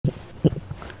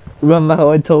Remember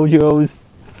how I told you I was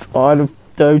tired of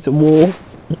Dota War?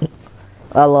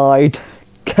 I lied.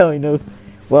 Kind of.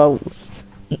 Well,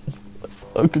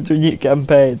 I'll continue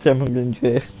campaign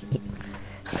championship.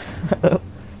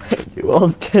 Who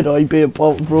else can I be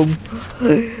apart from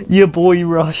your boy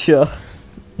Russia?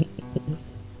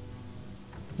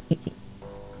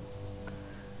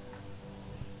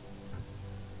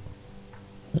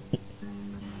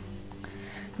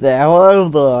 Now, how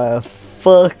the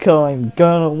fuck I'm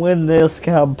gonna win this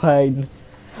campaign?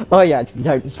 I actually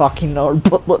don't fucking know,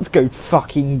 but let's go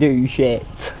fucking do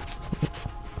shit.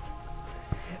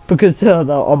 Because turns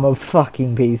out I'm a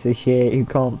fucking piece of shit who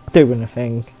can't do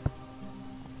anything.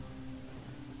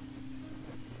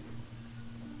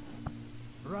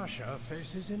 Russia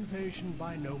faces invasion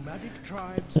by nomadic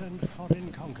tribes and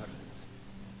foreign conquerors.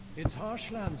 Its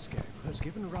harsh landscape has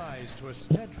given rise to a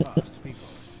steadfast people,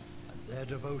 and their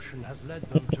devotion has led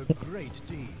them to great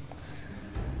deeds.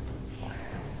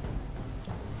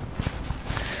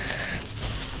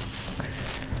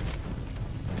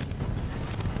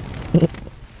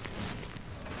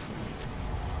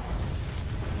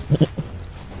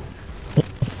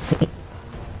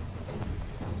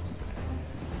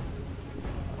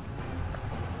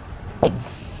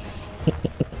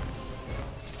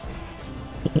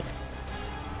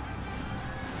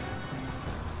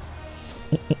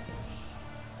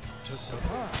 To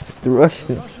survive, The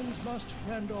Russians. Russians must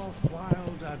fend off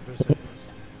wild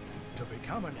adversaries. To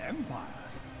become an empire,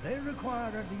 they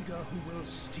require a leader who will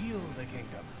steal the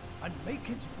kingdom and make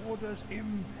its borders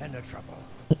impenetrable.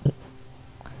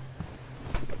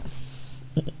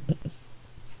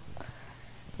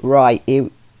 Right, here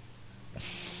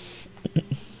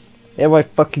I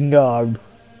fucking go.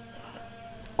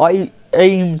 I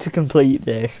aim to complete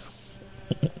this.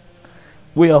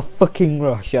 We are fucking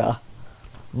Russia.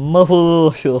 Mother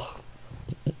Russia.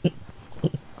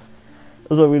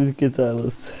 That's what we need to get at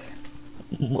us.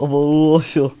 Mother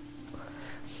Russia.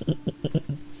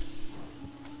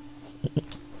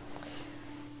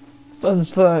 Fun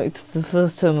fact, the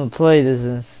first time I played this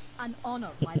is An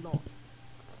honor, my lord.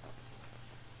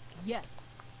 Yes.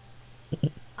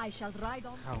 I shall ride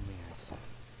on. How may I say?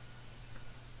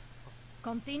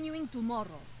 Continuing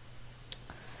tomorrow.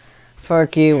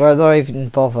 fuck you, I don't even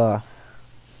bother.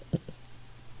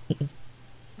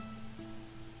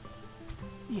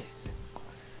 Yes.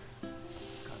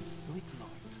 Come do it,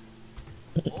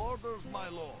 Lord. Orders, my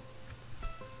lord.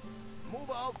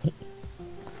 Move out.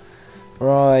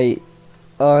 Right,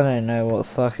 I don't know what the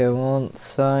fuck I want,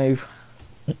 so I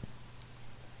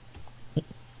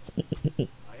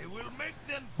will make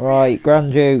them. right,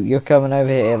 Grand Duke, you're coming over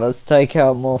here. Let's take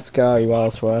out Moscow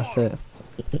whilst we're at it.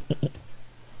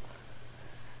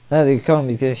 No, the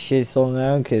economy's gonna shit on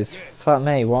their own, cause fuck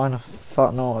me, why not?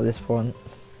 Fuck not at this point.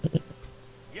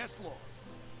 Yes, lord.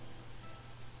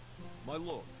 My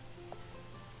lord.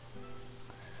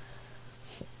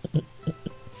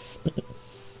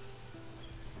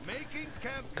 Making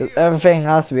camp Cause here. everything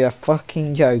has to be a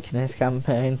fucking joke in this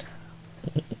campaign.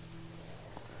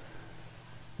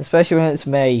 Especially when it's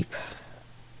me.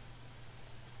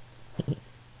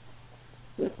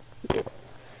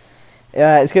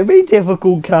 Yeah, it's gonna be a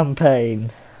difficult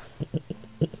campaign.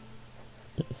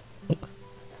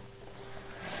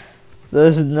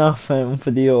 There's nothing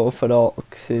for the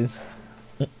orthodoxes.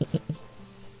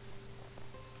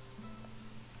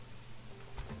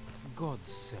 God's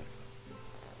servant.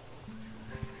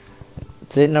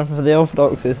 There's nothing for the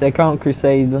orthodoxes. They can't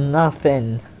crusade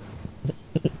nothing.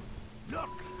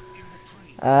 Look in the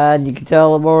tree. And you can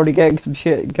tell I'm already getting some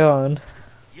shit going.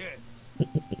 Yes.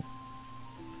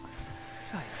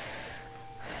 Sire.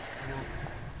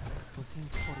 Was in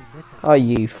for a better. Are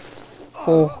you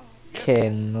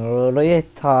fucking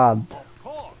retard? Of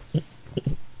course.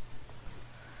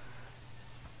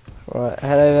 Right,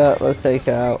 head over, let's take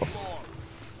it out. Lord.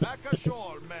 Back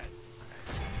ashore, men.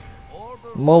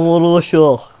 Orders.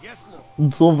 Malarusha. Yes, lord.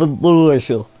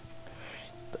 Malarusha.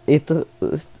 It's a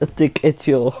dick at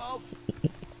you. Move out.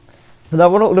 Now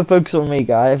we're not gonna focus on me,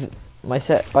 guys. I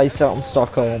set on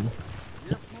Stockholm.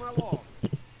 Yes, my lord.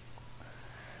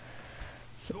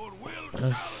 Your will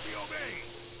shall be obeyed.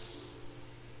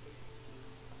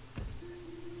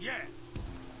 Yes.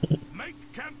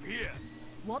 Make camp here.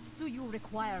 What do you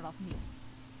require of me?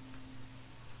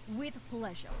 With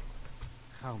pleasure.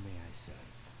 How may I say?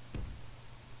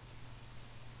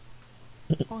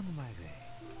 On my way.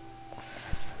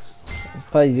 I shall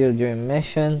stop. Play you doing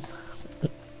missions.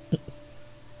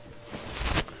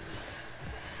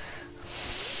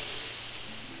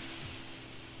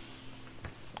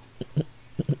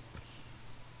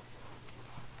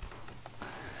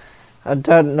 I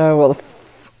don't know what the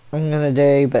I'm gonna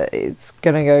do, but it's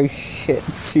gonna go shit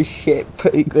to shit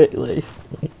pretty quickly.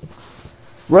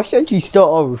 Russia actually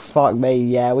started with fuck me,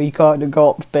 yeah, we kinda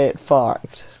got a bit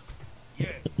fucked. Yes.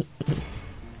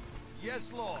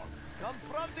 Yes, Lord.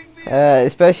 Confronting the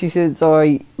Especially since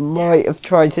I might have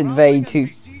tried to invade too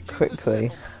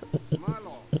quickly. My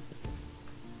lord.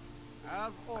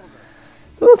 As ordered.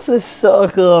 What's the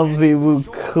suck on people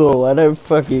call? I don't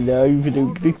fucking know. Even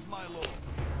Orders, my lord.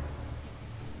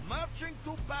 Marching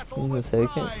to battle Give me a with second.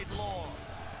 pride, Lord.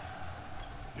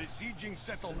 Besieging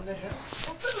settlement.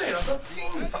 I've not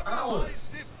seen you for hours.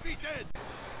 Defeated.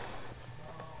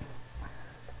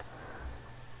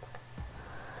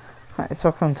 Right,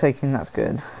 so I'm taking, that's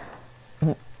good.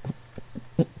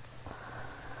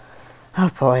 Oh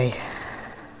boy.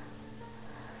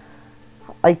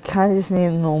 I kinda just need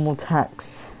a normal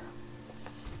tax.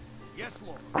 Yes,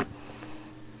 Lord.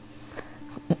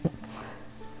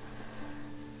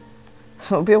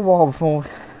 So it'll be a while before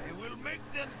I will make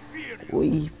them fear you.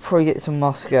 we probably get to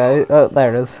Moscow. Oh,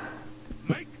 there it is.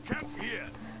 Make camp here.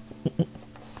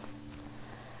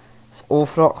 It's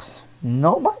Orthodox.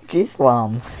 Not much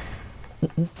Islam.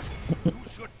 You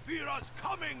should fear us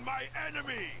coming, my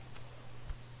enemy.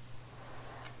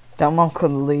 Don't mock the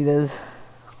leaders.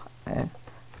 Yeah.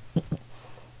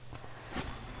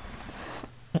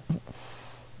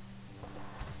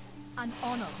 An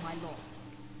honor, my lord.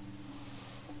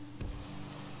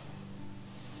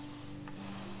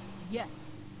 Yes.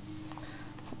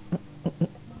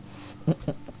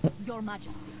 Your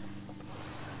Majesty.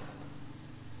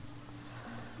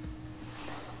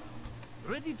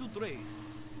 Ready to trade.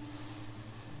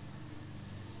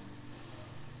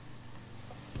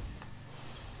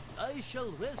 I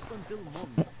shall rest until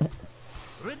morning.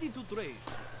 Ready to trade.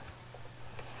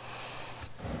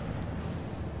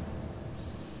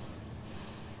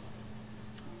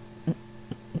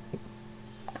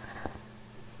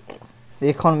 The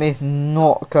economy is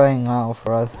not going well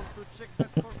for us. To check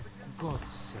that course again. God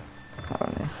save.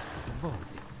 Apparently. Bold.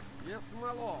 Yes,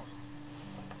 my lord.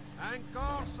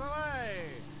 Anchors away.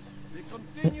 We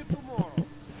continue tomorrow.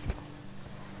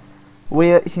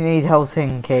 We actually need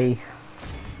Helsinki. It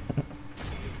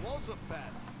was a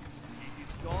battle. It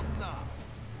is gone now.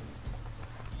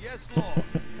 Yes, Lord.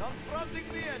 Confronting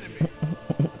the enemy.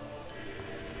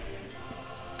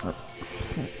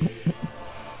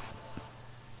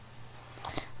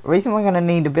 The reason we're gonna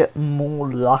need a bit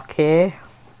more luck here,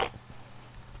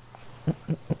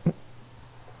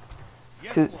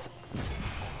 Yes, 'cause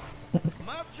Lord. it's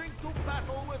Marching to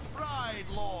battle with pride,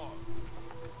 Lord.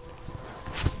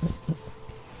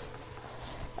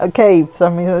 okay. For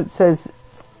some reason it says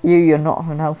you're not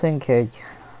from Helsinki.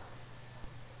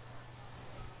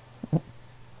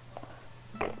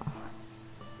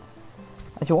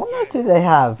 Actually, what map do they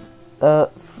have?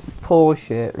 Poor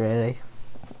shit, really.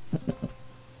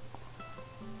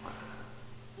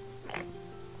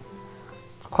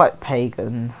 Quite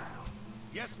pagan.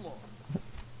 Yes, Lord.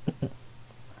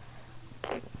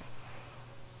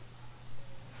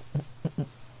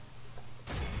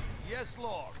 Yes,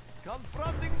 Lord.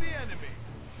 Confronting the enemy.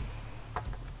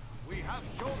 We have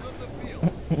chosen the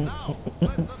field. Now,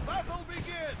 let the battle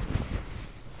begin.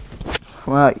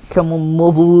 Right, come on,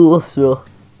 Mother Russia.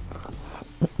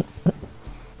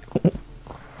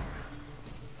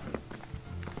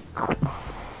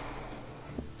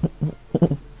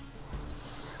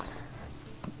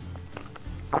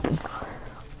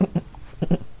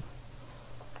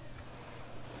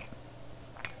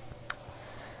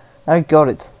 Oh god,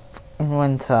 it's in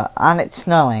winter and it's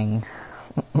snowing.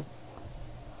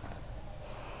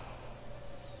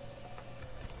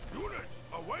 Units,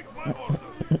 await my order.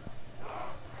 Units.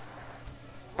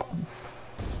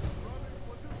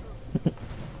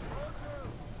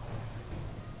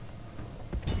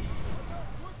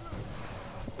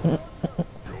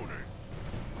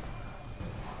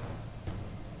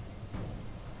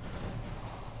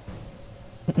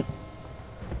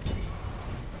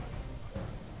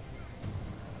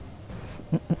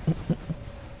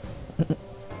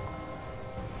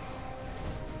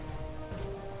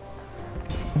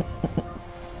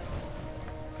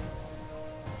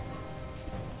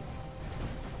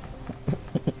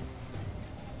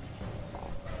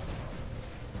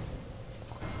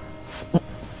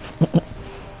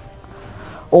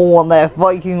 Oh, and their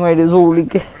Viking raiders already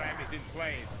get. Ram is in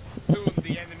place. Soon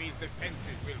the enemy's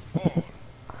defenses will fall.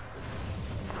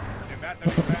 The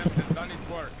battering ram has done its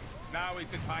work. Now is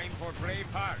the time for brave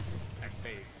hearts and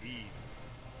brave deeds.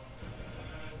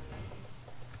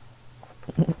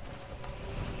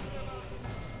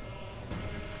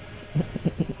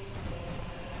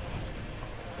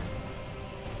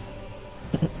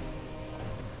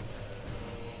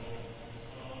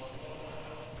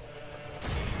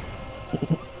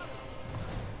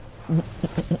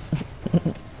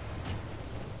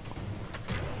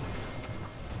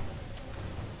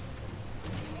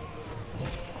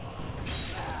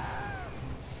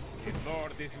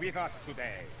 is with us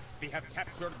today. We have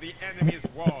captured the enemy's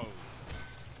walls.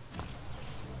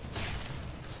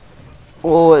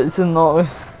 Oh, it's a no.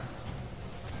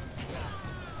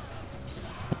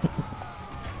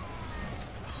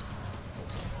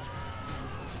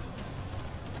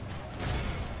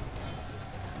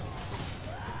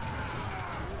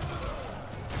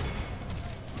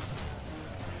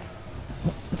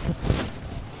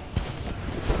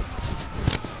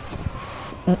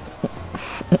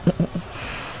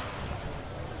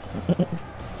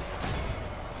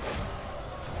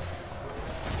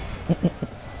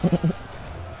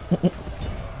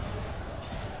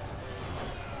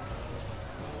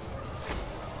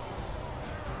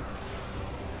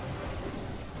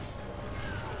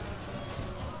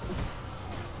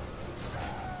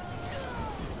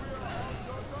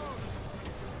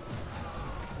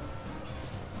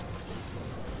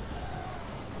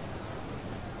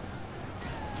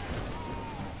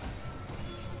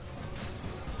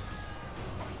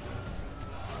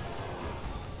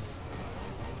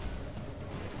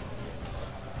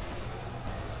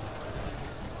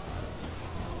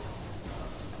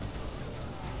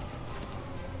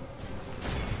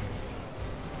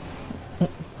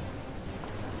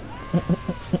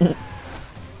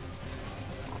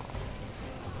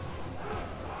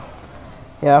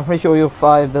 Yeah, I'm pretty sure your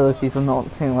fire abilities are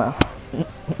not too well. The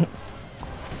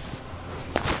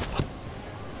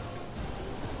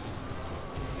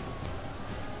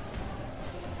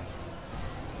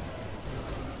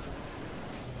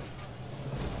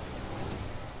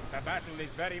battle is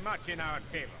very much in our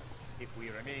favor. If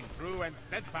we remain true and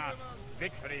steadfast,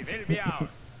 victory will be ours.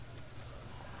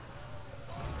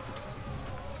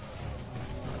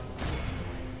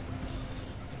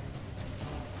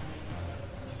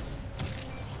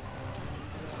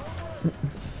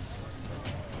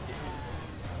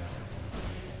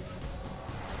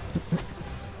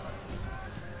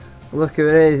 Look who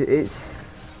it is, it's...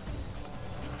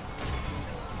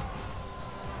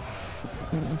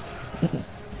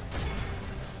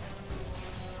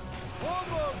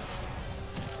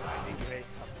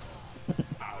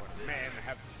 Our men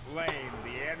have slain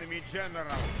the enemy general.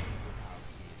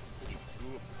 His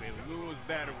troops will lose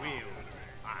their will.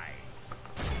 Aye.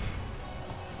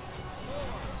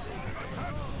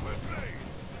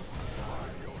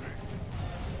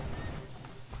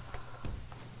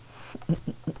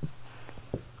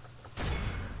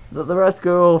 Let the rest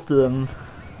go after them.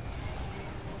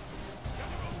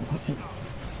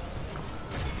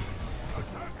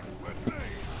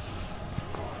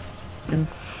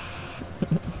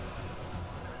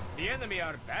 The enemy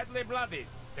are badly bloodied.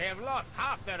 They have lost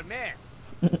half their men.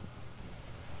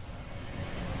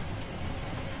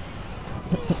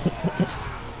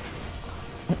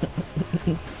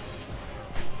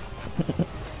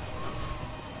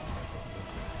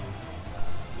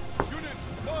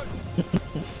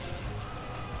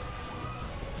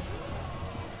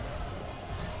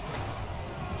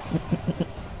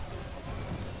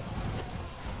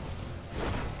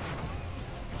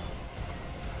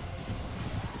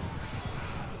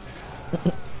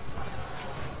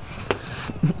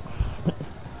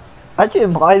 I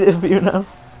didn't buy this for you now.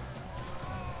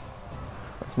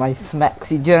 That's my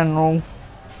Smexy general.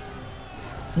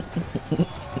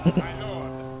 My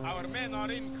lord, our men are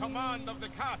in command of the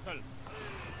castle.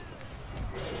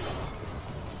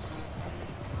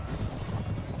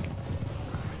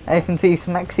 I can see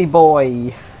Smexy boy.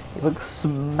 He looks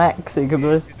smexy, come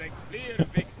on. This is a clear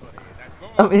victory that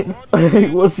goes I mean, toward he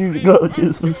was using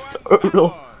glitches for so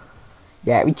long.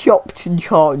 Yeah, we chopped and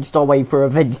charged our way for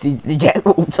avenging the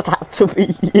general just had to be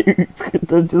used because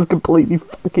they just completely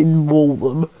fucking maul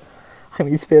them. I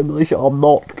mean, spear militia are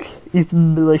not. He's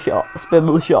militia. Spear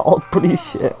militia are pretty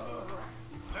shit.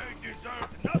 They deserve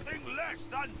nothing less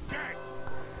than death.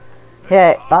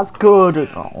 Yeah, that's good and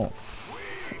all.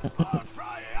 We are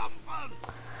triumphant.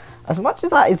 As much as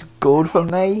that is good for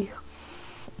me,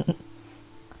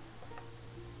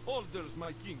 Orders,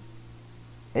 my king.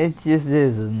 it just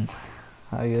isn't.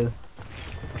 How good.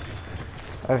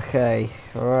 Okay,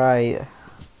 right. I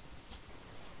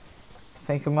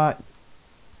think I might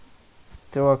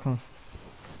do I can.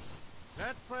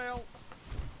 Set sail.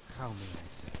 How may I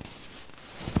say?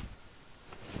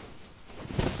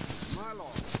 My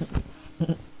lord.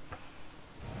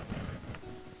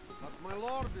 But my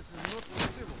lord, this is not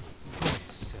civil.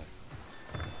 Yes, sir.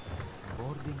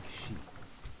 Boarding ship.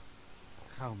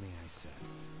 How may I say?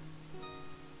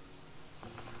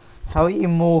 How are you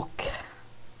more?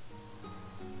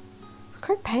 It's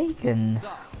quite pagan.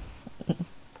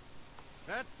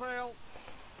 Set sail.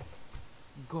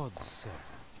 God, sir.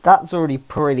 That's already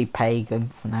pretty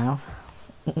pagan for now.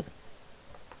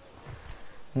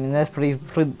 I mean, that's pretty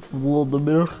Prince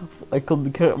Vladimir. I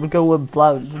couldn't go and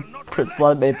Prince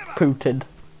Vladimir Putin.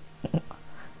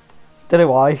 Don't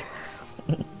know why.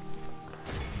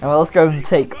 Now let's go and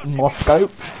take Moscow.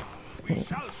 We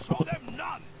shall show them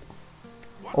none.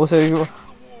 Also, The walls,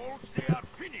 they are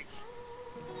finished.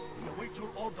 We await your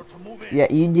order to move in.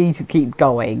 yeah, you need to keep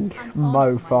going,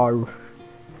 mofo.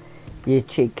 You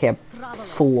chicken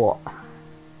slut.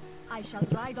 I shall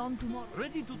ride on tomorrow.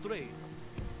 Ready to trade.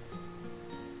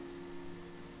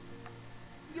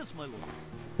 Yes, my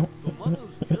lord.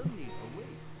 Tomorrow's journey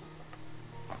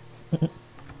awaits.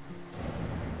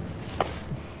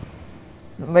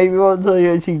 Maybe one day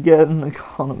you actually get an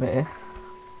economy.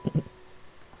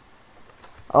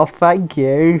 Oh, thank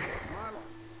you.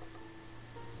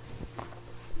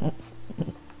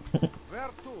 Where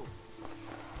to?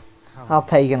 How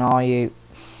pagan are you?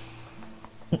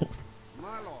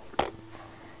 My lord.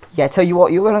 Yeah, tell you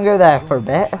what, you're gonna go there for a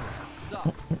bit.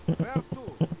 Where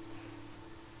to?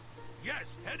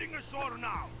 Yes, heading ashore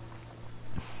now.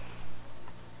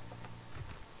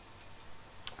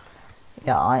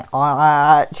 Yeah,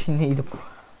 I actually need a...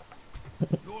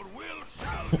 Your will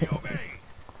shall be obeyed.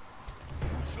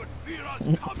 You should fear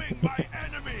us coming, my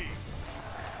enemy.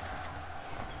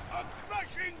 A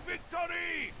crushing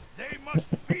victory. They must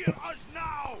fear us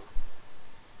now.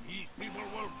 These people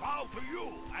will bow to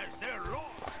you as their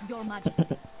lord. Your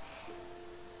Majesty.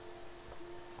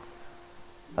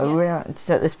 We at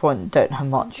this point don't have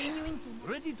much. Continuing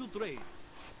to Ready to trade.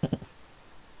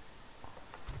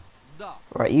 Da.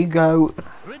 Right, you go.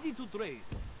 Ready to trade.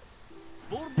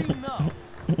 Boarding now.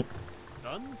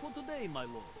 Done for today, my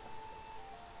lord.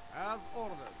 As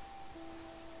ordered.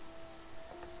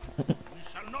 We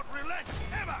shall not relent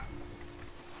ever.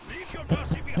 Leave your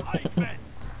mercy behind, men.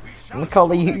 We shall Look how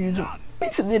they show them use none.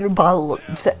 it's a little battle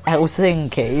to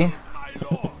Helsinki. My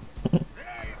lord,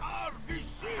 they are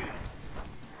besieged.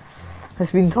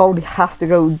 Has been told he has to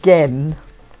go again.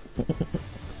 They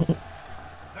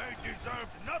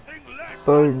deserved nothing less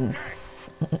Boom. than death.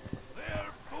 Their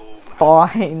doom has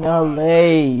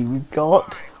Finally, we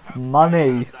got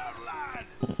money. their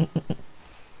land.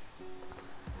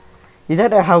 You don't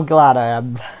know how glad I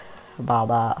am about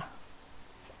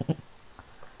that.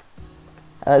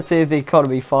 Let's see if the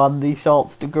economy finally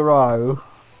starts to grow.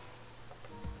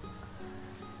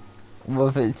 Well,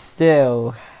 if it's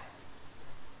still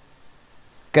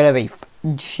gonna be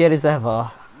shit as ever.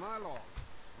 My lord,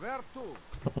 where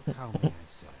to? How may I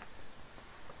serve?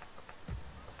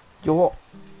 You're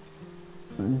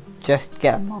just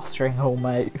get a mastering hole,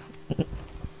 mate.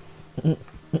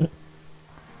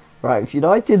 Right, if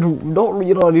United, not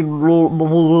reunited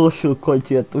Russia quite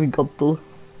yet, we got to.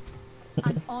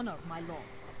 an honor, my lord.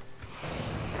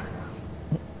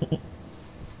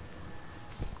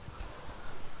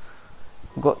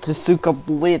 Got to soak up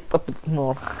the weight a bit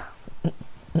more.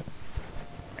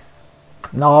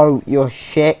 No, you're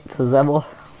shit as ever.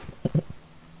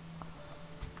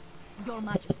 Your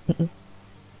Majesty.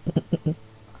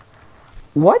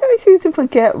 Why do I seem to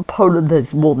forget Poland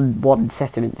has more than one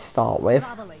settlement to start with?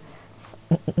 Traveling.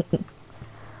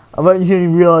 I've only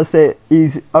realised that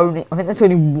he's only, I think there's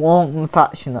only one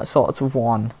faction that starts with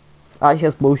one. Actually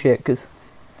that's bullshit, because,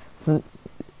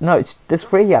 no, there's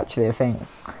three actually, I think.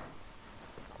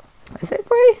 Is it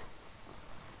three?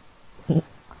 No,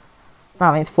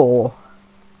 I mean it's four.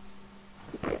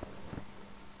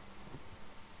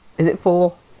 Is it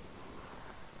four?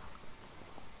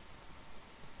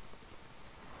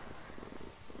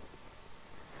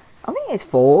 I think it's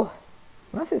four.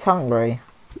 Unless it's Hungary.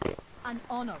 An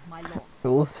honor, my lord. It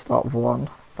will start with one.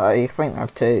 But I think I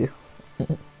have two.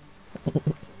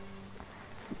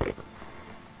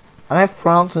 I know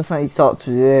France and something starts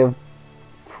with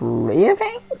three, I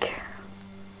think?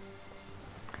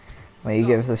 Well, you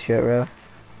give us a shit, really.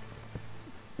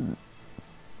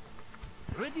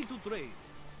 Ready to trade.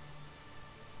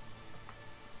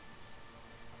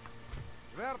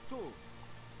 Where to?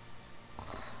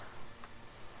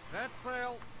 Set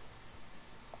sail.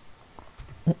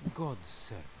 God's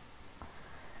servant.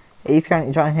 He's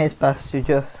currently trying his best to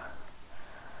just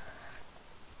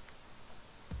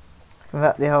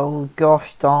convert the whole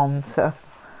gosh darn stuff.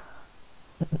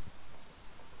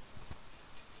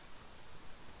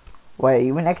 Wait,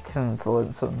 you were negative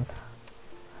influence on.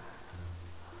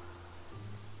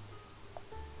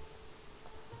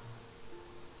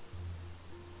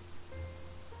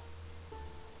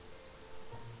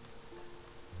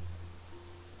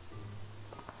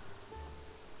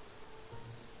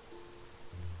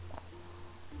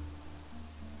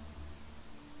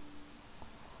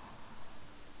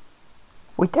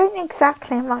 We don't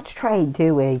exactly have much trade,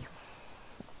 do we?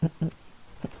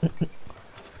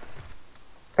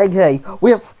 Okay,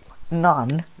 we have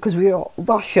none because we are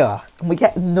Russia and we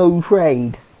get no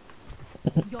trade.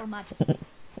 Your Majesty.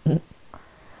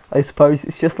 I suppose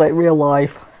it's just like real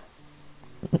life.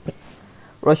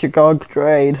 Russia can't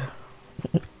trade.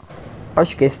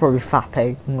 Russia is probably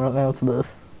fapping right now to this.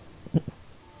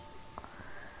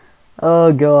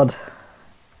 Oh god.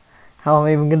 How am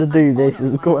I even gonna do this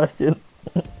is a question.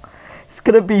 It's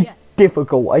gonna be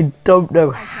difficult. I don't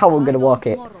know how I'm gonna work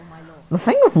it. The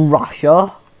thing with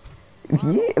Russia,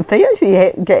 if they actually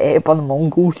get hit by the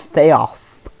Mongols, they are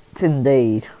fucked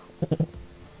indeed. It's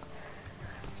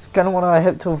kind of what I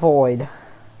hope to avoid.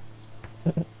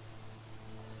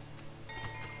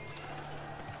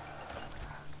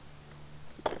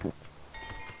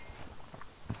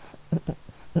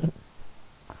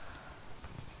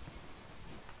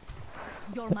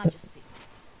 Your Majesty.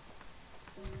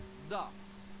 Da.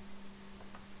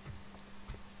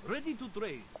 Ready to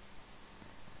trade.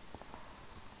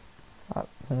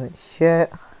 Absolute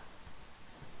shit.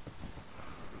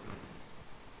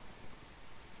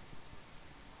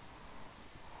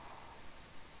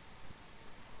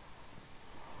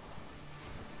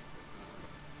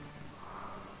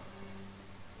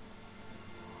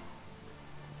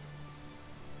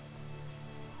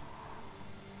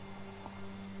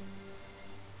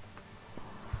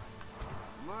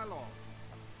 My lord.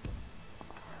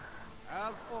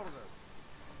 As ordered.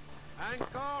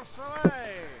 Anchor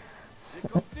away. We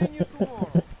continue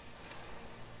tomorrow.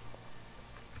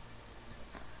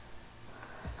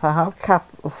 How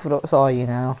catholics are you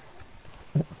now?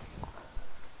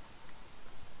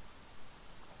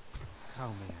 How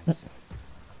may I say?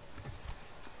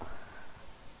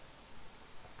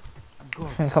 I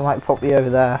think I might pop you over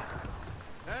there.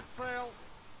 Set sail.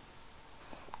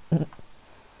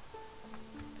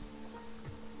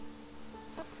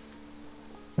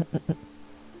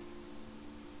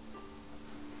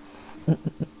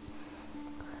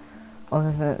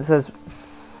 It says,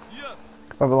 Yes.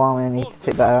 Rebel Army, I need to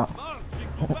take that out. Marching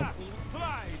to battle with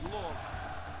pride, Lord.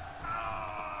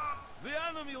 The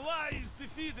enemy lies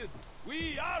defeated.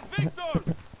 We are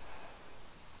victors.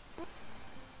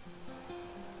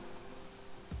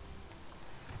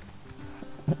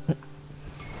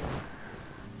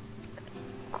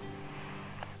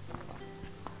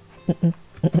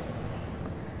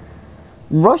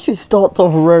 Russia starts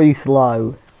off very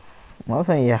slow. That's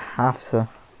when you have to.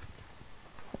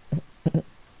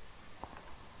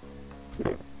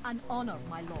 An honor,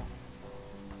 my lord.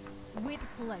 With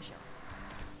pleasure.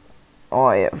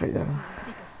 Oh yeah, freedom.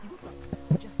 Seek a suitor,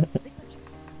 just a signature.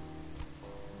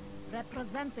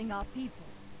 Representing our people.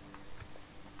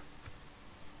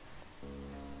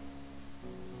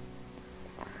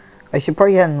 I should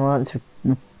probably get and learn to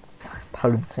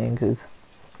Poland soon, because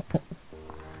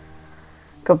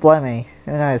God blame me.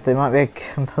 Who knows? They might be a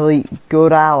complete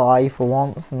good ally for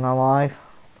once in their life,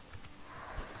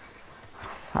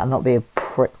 and not be a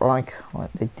prick like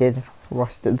they did.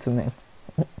 Russia did to me.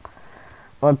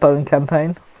 My Poland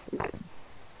campaign.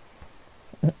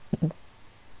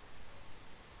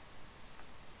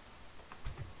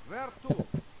 Where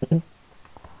to?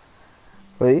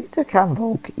 Well, you took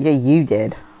Hamburg. Yeah, you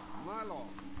did. My lord.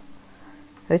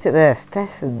 Who took this?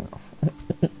 Dessen.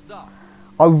 Da.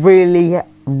 I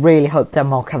really hope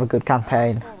Denmark have a good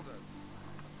campaign.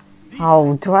 Ordered.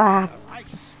 Oh, do I have...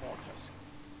 Ice waters.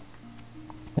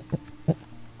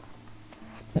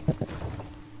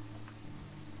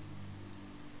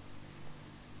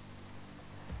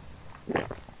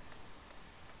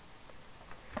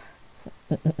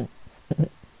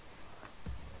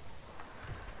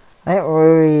 I don't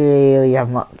really have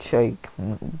much I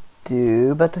can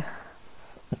do, but... An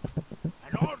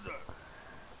order.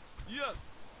 Yes.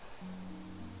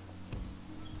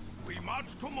 We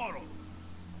march tomorrow.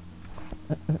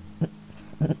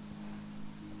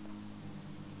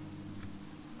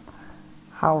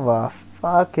 How the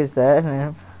fuck is that,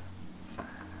 man?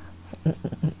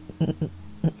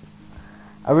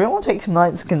 I really want to take some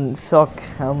knights can suck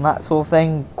and that sort of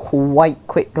thing quite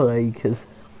quickly, because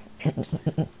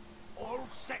All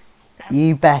set.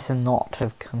 you better not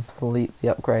have completely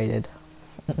upgraded.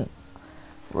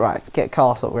 Right, get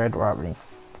castle upgrade already.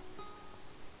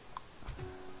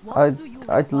 What do you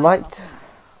I'd require like of to...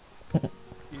 me?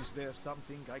 Is there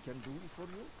something I can do for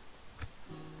you?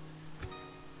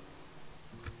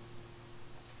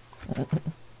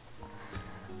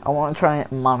 I want to try and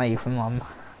get money from them.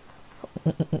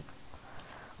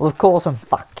 Well, of course I'm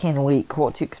fucking weak.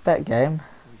 What do you expect, game?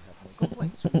 We have no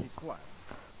complaints with this plan.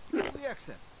 We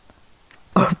accept.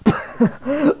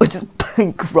 I just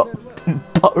bankrupt in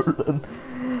Poland.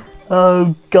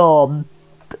 Oh god,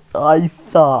 I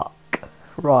suck.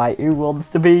 Right, who wants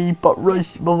to be but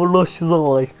Mother Russia's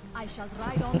eye? I shall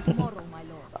ride on tomorrow, my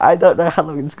lord. I don't know how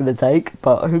long it's gonna take,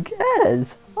 but who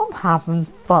cares? I'm having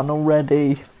fun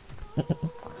already.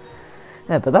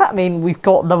 Yeah, but that means we've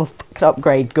got another fucking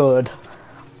upgrade, good.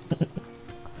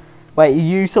 Wait,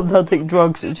 you sometimes take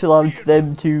drugs which allows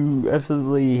them to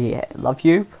absolutely love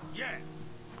you? Yes.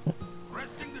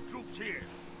 Resting the troops here.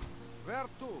 Where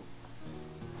to?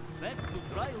 Back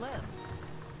to dry land.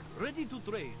 Ready to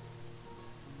trade.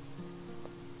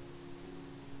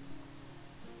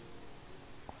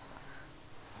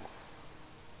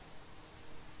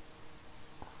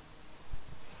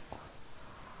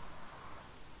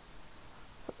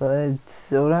 I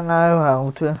still don't know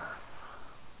how to.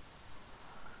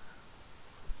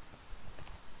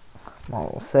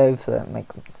 I'll save so I don't make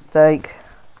a mistake.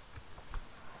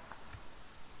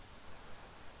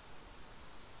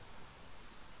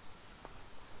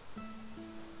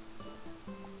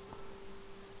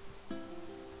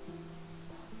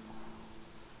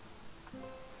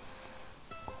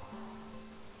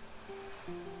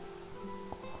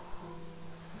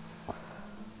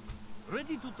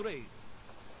 Ready to trade.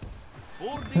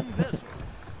 Boarding vessel.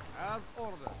 As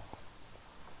ordered.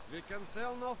 We can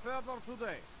sail no further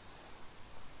today.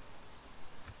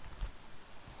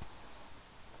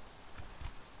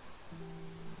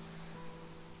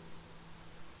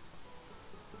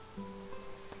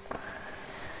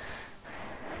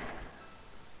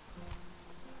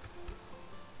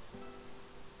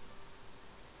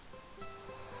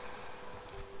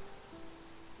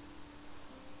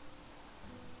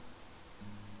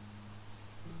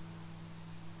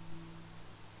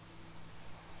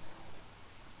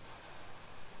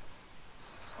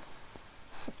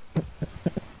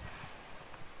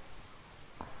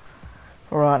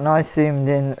 Alright, nice zoomed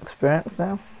in experience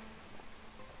now.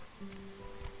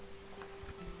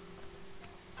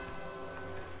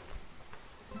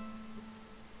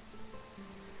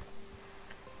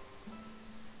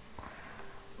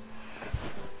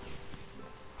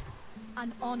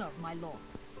 An honor, my lord.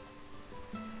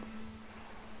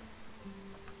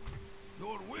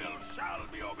 Your will shall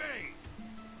be obeyed.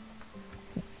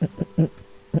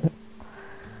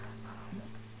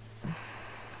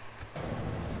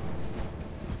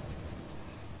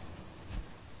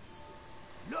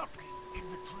 Look in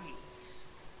the trees.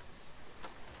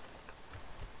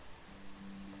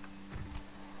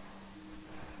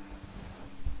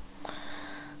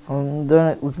 I'm doing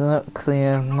it with not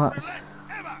clear much. Relent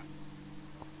ever.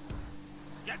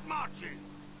 Get marching.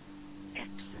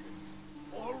 Excellent.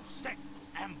 All set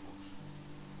to ambush.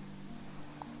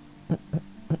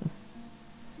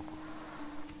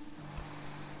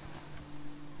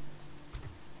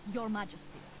 Your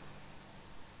Majesty.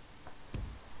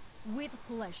 With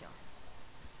pleasure.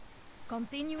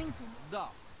 Continuing to... Da.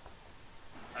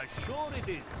 Ashore it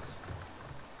is.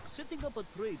 Setting up a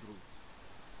trade route.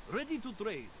 Ready to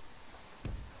trade.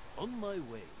 On my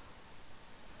way.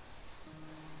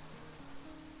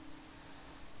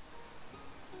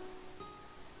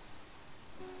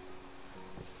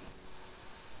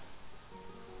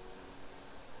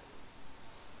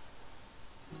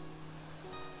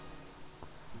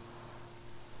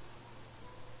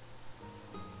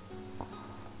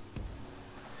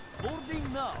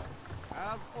 Boarding now.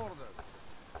 As ordered.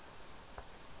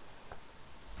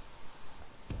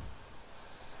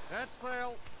 Set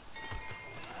sail.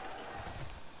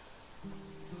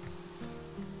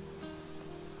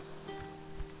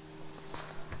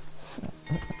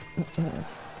 In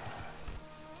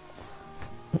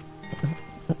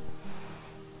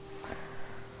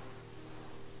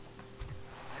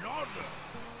order.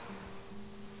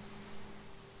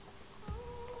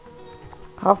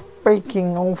 How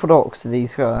freaking orthodox are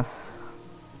these guys?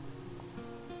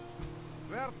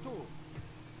 Where to?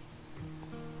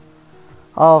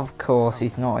 Of course,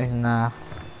 he's not even there.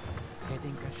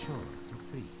 Heading ashore to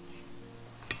preach.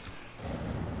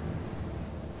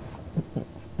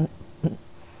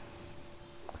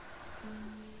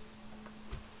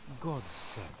 God's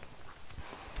sake.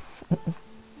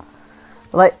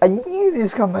 Like, I knew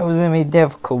this combat was going to be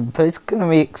difficult, but it's going to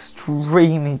be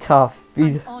extremely tough. You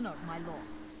An honor, my lord.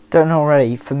 don't know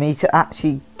already, for me to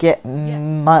actually get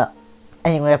my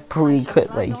anywhere pretty I shall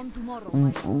quickly. ride on tomorrow, my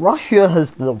lord. Russia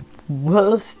has the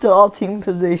worst starting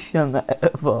position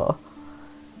ever.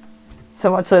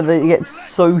 So much so that it gets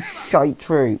so shite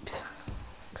troops.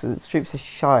 Because its troops are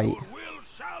shite. Your will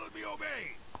shall be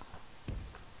obeyed.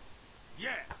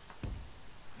 Yes.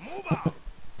 Move out.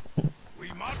 We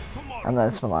march tomorrow. And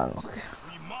that's my look.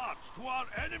 We march to our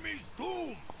enemy's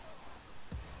doom.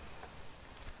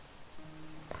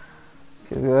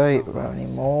 Great, we're only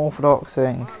more orthodox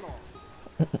thing. My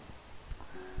lord.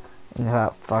 Yeah,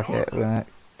 fuck it, we're gonna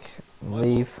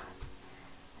leave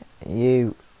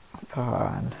you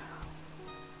behind.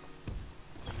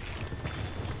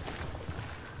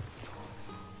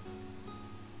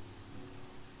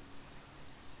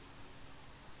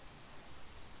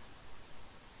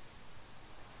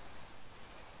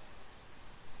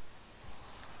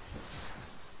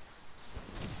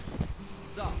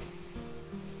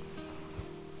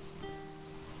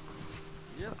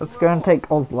 Let's go and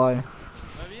take Oslo. The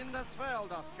wind has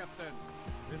failed us, Captain.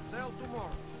 We sail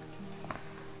tomorrow.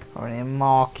 Already in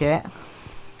market.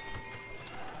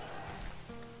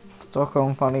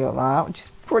 Stockholm finally got that, which is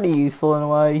pretty useful in a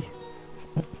way.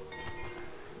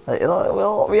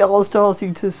 We are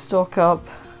starting to stock up.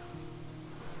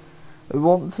 We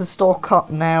want to stock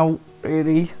up now,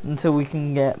 really, until we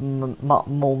can get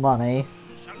more money.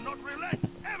 You shall not relent,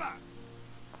 ever!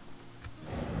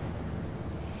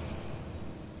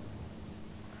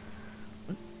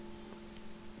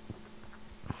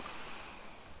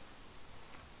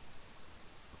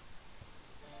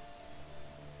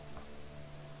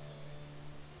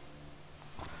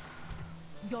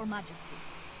 Your Majesty.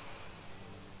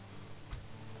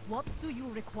 What do you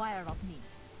require of me?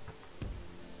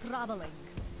 Traveling.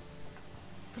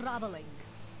 Traveling.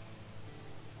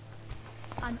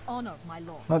 An honor, my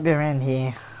lord. Might be around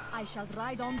here. I shall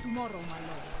ride on tomorrow, my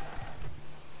lord.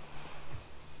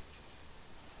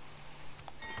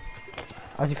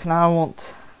 Actually, for now I want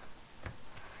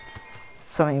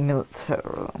something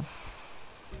military.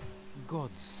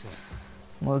 God's sake.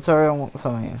 Military, I want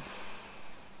something.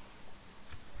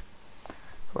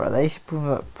 Right, they should move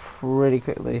up pretty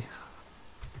quickly.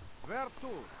 Where to?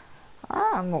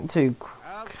 I'm not too.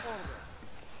 As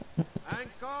ordered.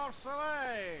 Anchor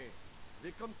Soleil!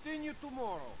 We continue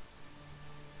tomorrow.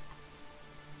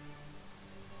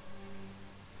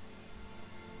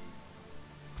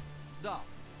 Da.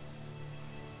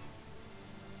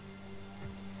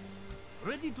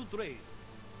 Ready to trade.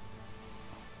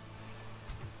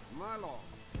 My lord.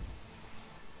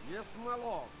 Yes, my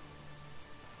lord.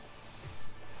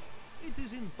 It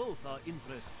is in both our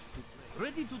interests to trade.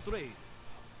 Ready to trade.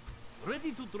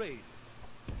 Ready to trade.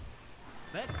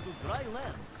 Back to dry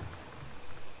land.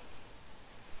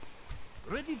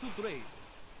 Ready to trade.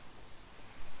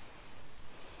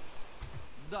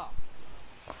 Da.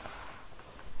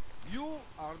 You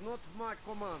are not my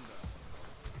commander.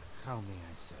 How may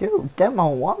I say? Yo, Demo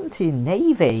 1 to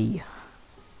Navy.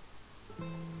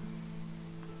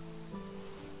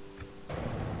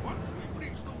 Once we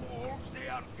breach the walls, they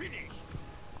are finished.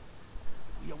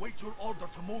 We await your order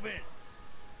to move in.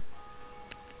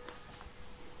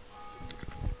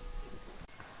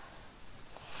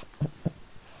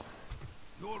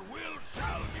 Your will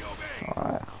shall be obeyed.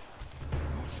 Alright.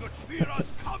 You should fear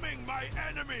us coming, my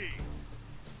enemy.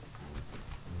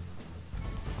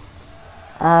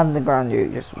 And the Grand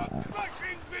Duke just. A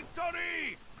crushing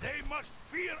victory. They must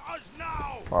fear us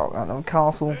now. Well, at the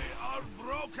castle. They are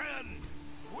broken.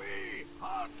 We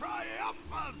are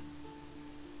triumphant.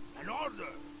 An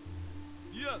order.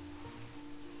 Yes.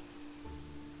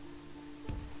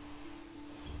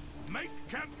 Make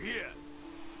camp here.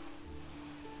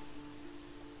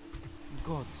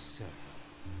 God's sake.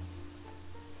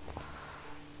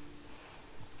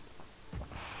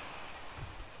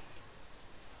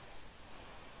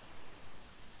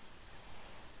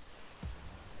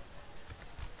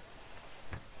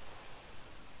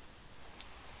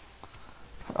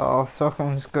 Oh,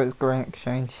 Stockholm's got its great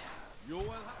exchange. You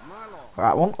will have my lord. Right,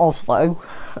 I want Oslo.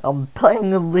 I'm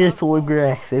playing a little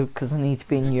aggressive because I need to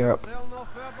be in Europe. Sail no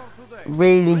further today.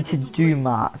 Really to do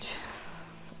much.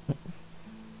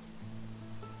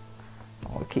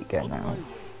 I'll keep going down.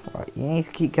 Right, you need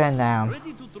to keep going down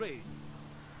Ready to trade.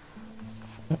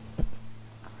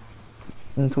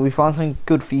 until we find something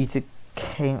good for you to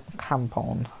camp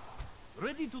on.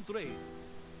 Ready to trade.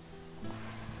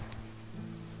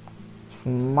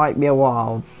 Might be a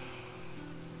while.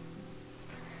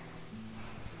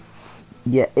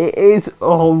 Yeah, it is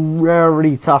a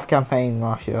really tough campaign in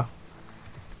Russia.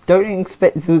 Don't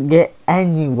expect to get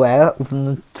anywhere from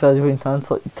the first win time.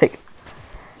 It's like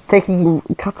taking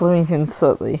a couple of weekends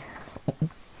slightly.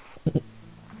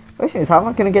 Question is, how am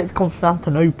I going to get to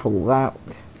Constantinople without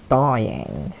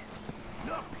dying?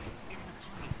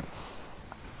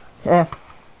 Yeah.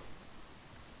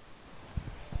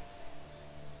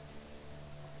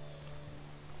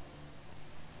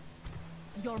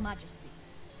 Your Majesty.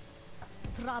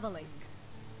 Traveling.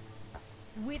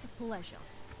 With pleasure.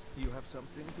 You have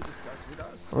something to discuss with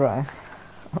us? Right.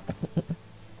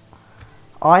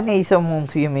 I need someone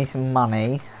to give me some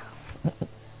money.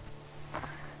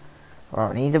 Right,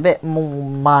 I need a bit more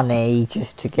money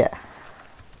just to get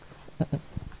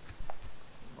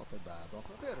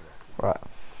Right.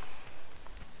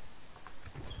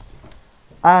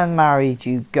 And married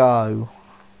you go.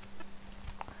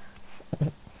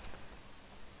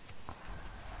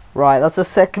 Right, that's a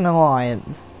second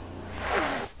alliance.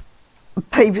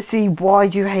 Papacy, why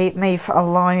do you hate me for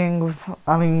allying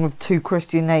with two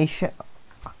Christian nations?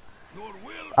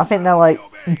 I think they're like,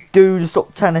 dude,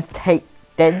 stop trying to take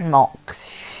Denmark.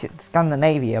 Shit,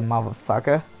 Scandinavia,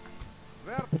 motherfucker.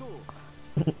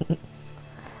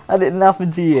 I did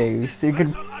nothing to you, so you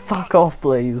can fuck off,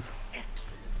 please.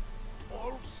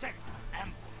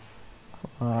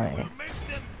 Right.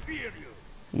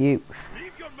 You.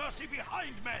 Leave your mercy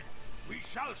behind, men. We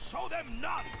shall show them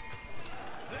none.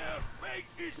 Their fate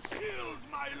is sealed,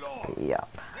 my lord. Yeah.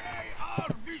 They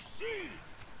are besieged.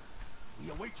 We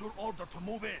await your order to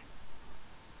move in.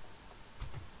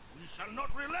 We shall not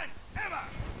relent ever.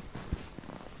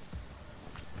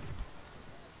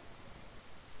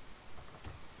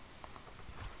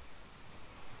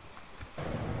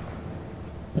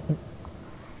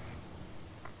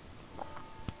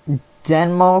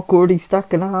 Denmark already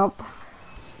stacking up.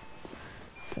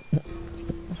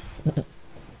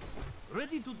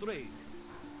 Ready to trade.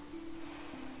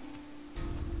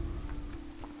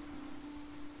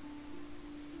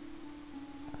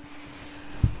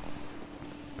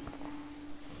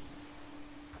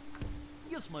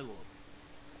 Yes, my lord.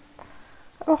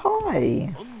 Oh,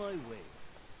 hi. On my way.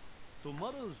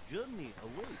 Tomorrow's journey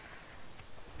awaits.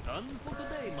 Done for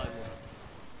today, my lord.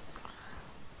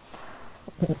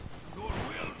 Your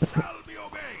will shall be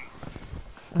obeyed.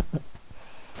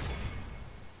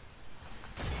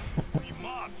 We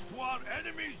march to our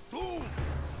enemy's doom.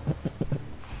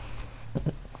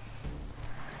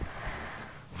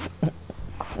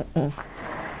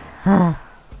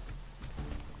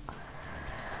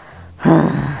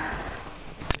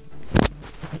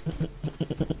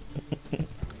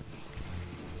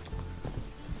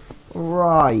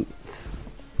 Right.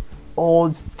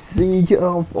 Siege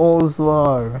of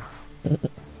Oslo. If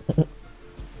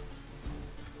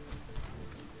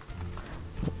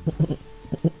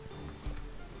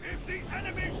the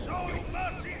enemy show you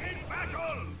mercy in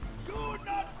battle, do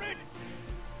not retreat.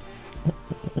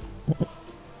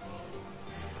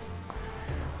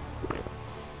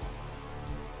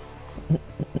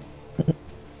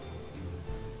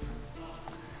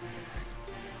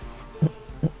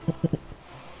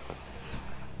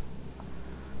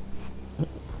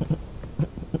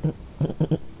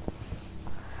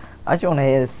 I just want to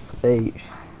hear this speech.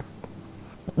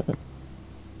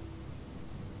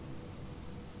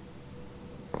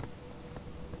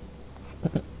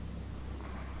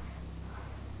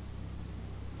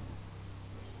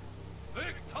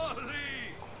 Victory!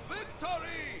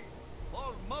 Victory!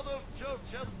 For Mother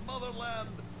Church and Motherland,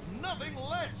 nothing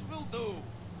less will do.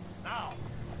 Now,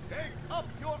 take up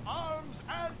your arms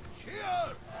and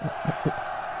cheer!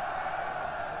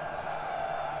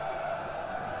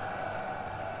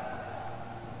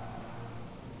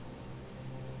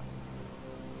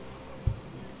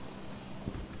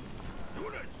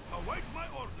 Units, await my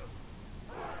order.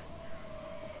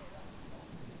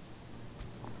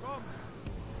 Come.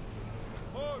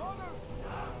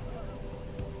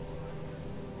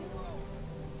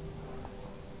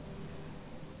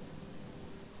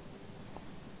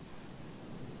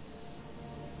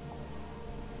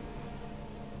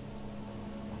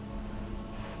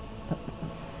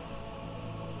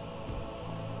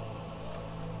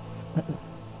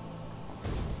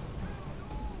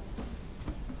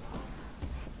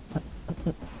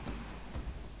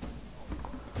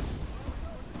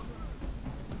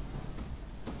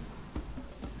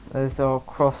 There's our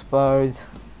crossbows.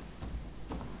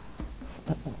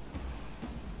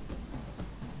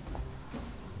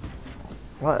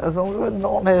 Right, as long as we're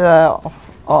not near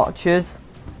archers.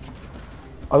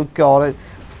 Oh god, it's...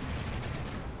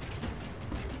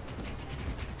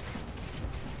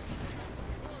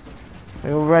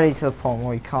 We're already to the point where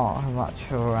we can't have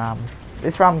much of a ram.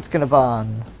 This ram's gonna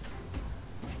burn.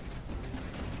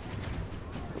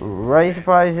 Ready to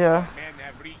surprise you? Men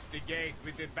have reached the gate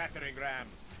with the battering ram.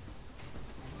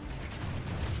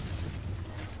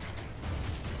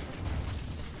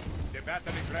 The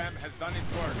battering ram has done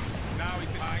its work. Now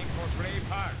it's time for brave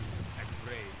hearts and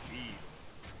brave deeds.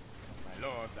 My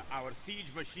lord, our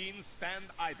siege machines stand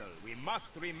idle. We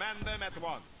must remand them at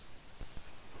once.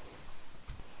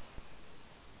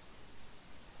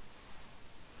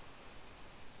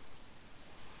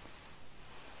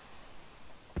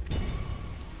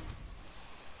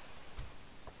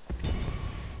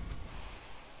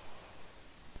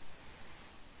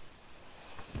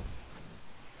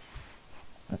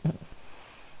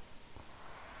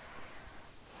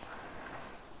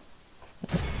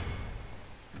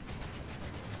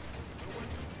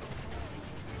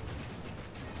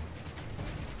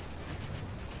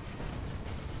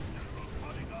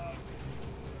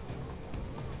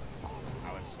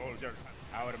 soldiers.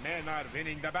 Our men are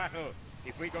winning the battle.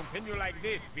 If we continue like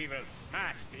this, we will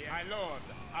smash the... My lord,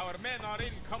 our men are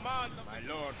in command. My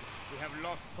lord, we have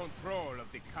lost control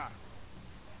of the castle.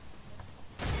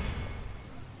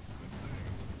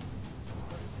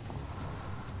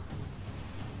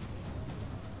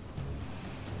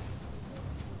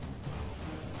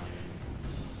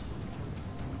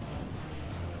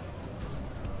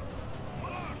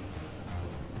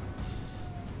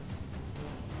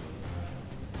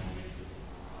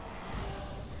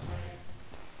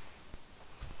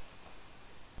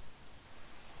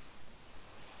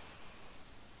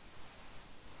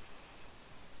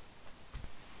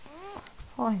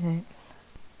 I think.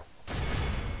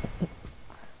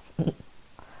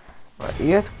 Right, you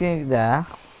guys go there.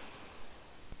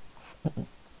 So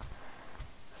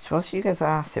once you guys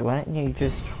are at it, why don't you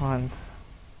just try and...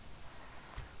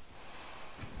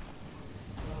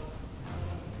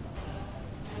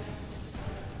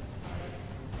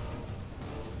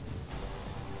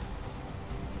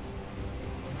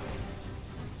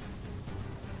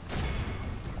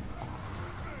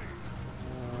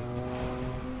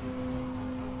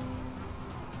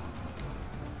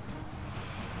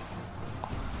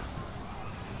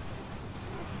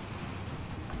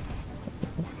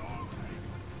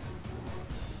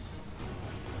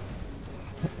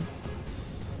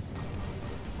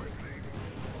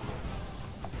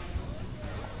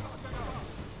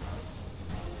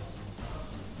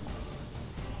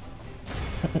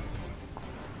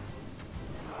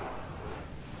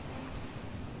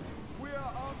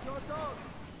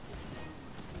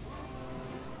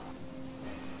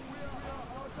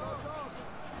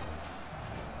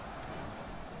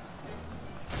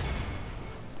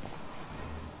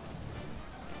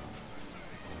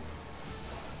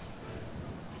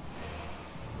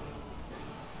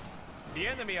 The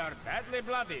enemy are badly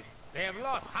bloodied. They have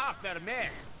lost half their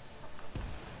men.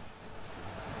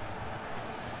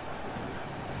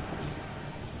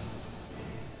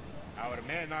 Our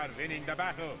men are winning the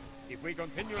battle. If we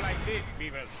continue like this,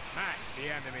 we will smash the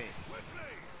enemy.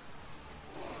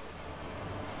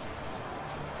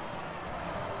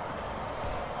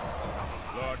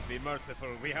 Lord be merciful,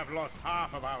 we have lost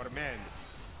half of our men.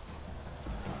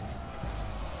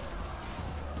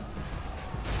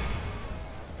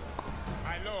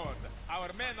 My lord,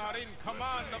 our men are in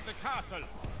command of the castle.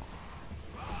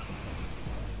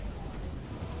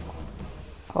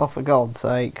 Oh, for God's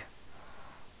sake.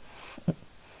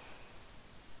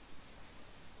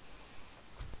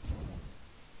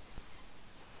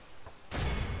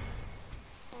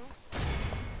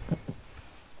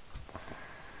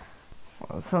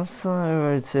 So I'm still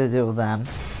over to deal with them.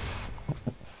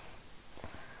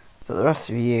 But the rest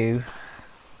of you...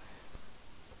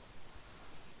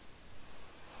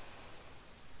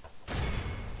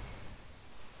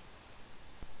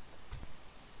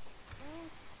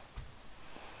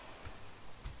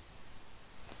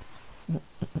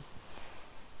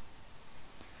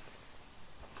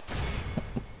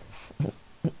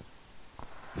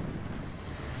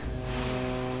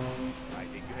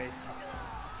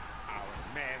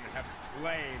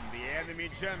 Slain the enemy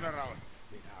general.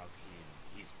 Without him,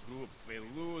 his troops will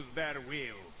lose their will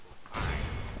to fight.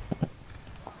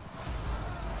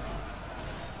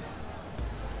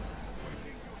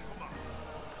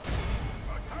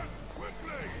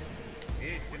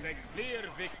 This is a clear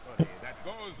victory that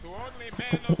goes to only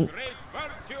men of great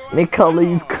virtue and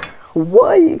Nicoli's valor.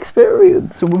 way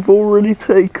experience, and we've already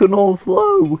taken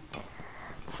Oslo.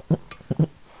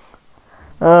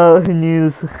 Who knew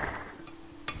this?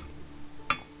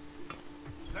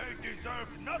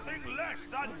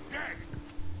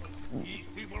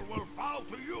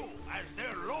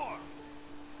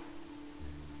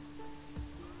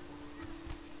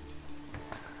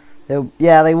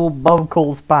 Yeah, they will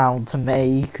vocals bound to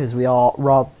me because we are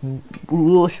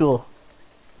Russia.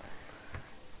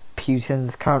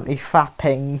 Putin's currently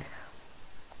fapping.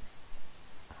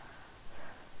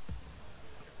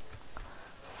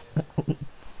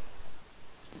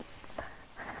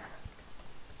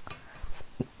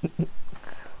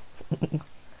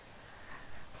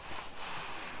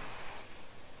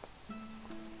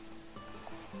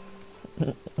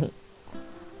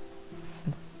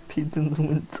 Putin's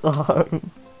winter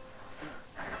home.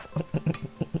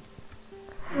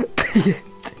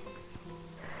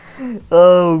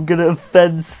 Oh, I'm gonna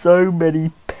offend so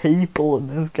many people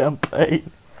in this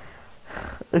campaign.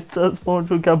 It's just more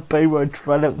to a campaign where I'm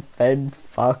trying to offend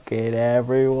fucking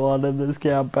everyone in this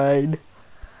campaign.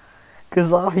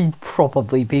 Cause I'd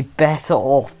probably be better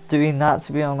off doing that,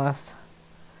 to be honest.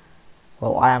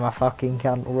 Well, I am a fucking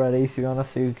cunt already, to be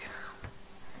honest.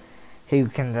 Who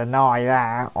can deny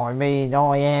that? I mean,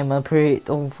 I am a pretty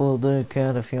awful dude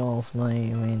if you ask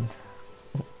me. I mean,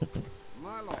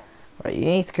 My lord, right, you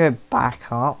need to go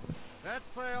back up. set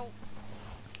sail.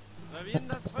 The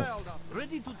wind has failed us.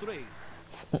 Ready to trade.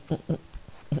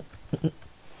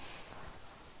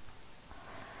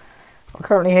 I'm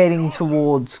currently heading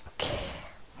towards,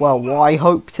 well, what I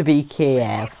hope to be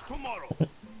Kiev. Tomorrow.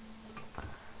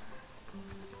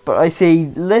 But I see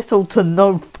little to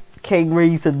no fucking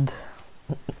reason.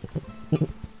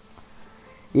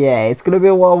 Yeah, it's gonna be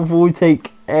a while before we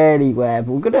take anywhere,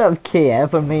 but we're gonna have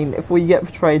Kiev. I mean, if we get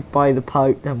betrayed by the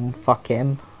Pope, then fuck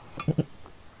him.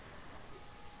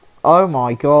 Oh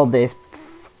my god, this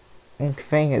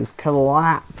thing has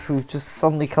collapsed. We've just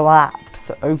suddenly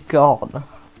collapsed. Oh god.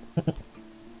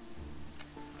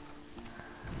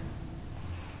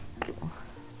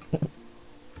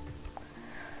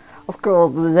 I've got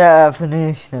the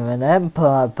definition of an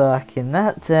empire back in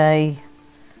that day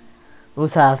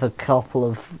was have a couple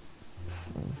of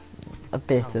a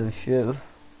bit of shit.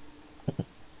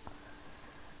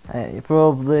 And you're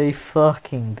probably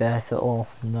fucking better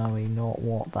off knowing not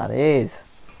what that is.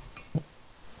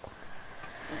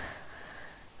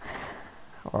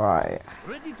 Right.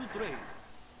 Ready to trade.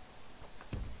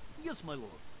 Yes, my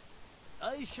lord.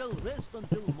 I shall rest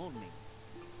until morning.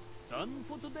 Done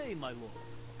for today, my lord.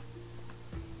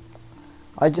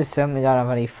 I just simply don't have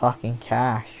any fucking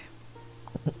cash.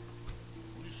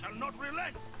 We shall not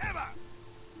relent ever.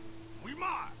 We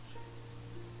march.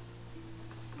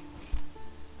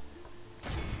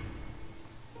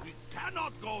 We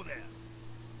cannot go there.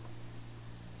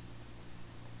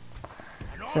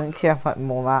 So you can fight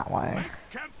more that way.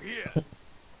 Make camp here.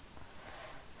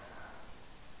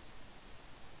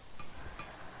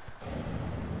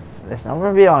 Listen, I'm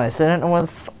gonna be honest, I don't know where the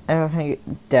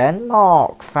everything.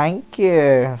 Denmark, thank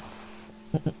you.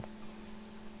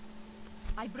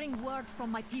 I bring word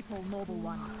from my people, noble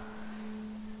one.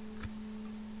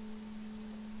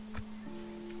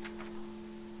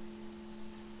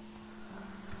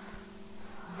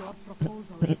 Your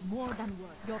proposal is more than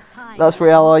worth your time. That's is for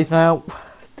allies not- now.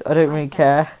 I don't really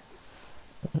care.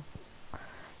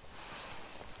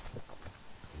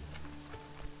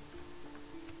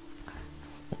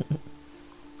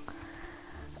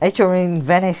 Actually, I mean,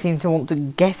 Venice seem to want to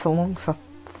get along for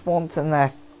once in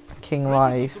their fucking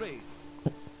life.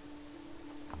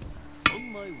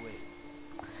 On my way.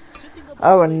 Sitting up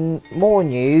Oh, and more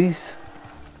news.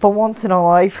 For once in our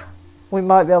life, we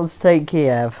might be able to take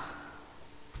Kiev.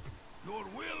 Your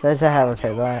will There's a shall heretic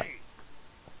be there. obeyed.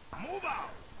 Move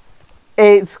out.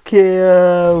 It's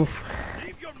Kiev!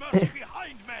 Leave your mercy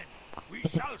behind, men. We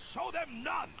shall show them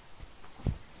none.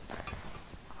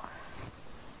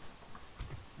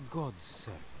 God's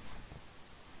sake.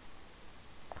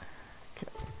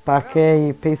 Back here,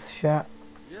 you piece of shit.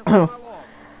 Yes, my lord.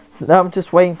 Now I'm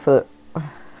just waiting for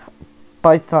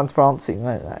by the time Francine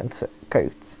like that to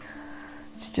go.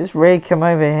 Just really come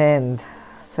over here and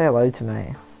say hello to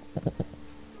me.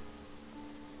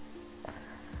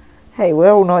 Hey,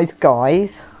 we're all nice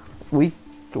guys. We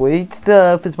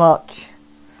deserve as much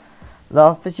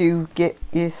love as you get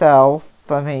yourself.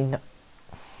 I mean,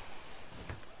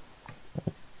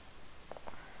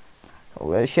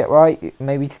 well, shit, right?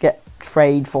 Maybe to get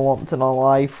trade for once in our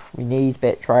life, we need a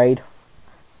bit of trade.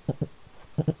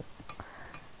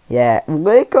 Yeah,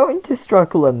 we're going to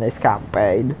struggle in this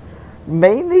campaign.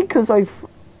 Mainly because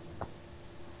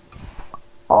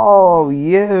oh,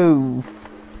 you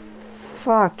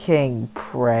fucking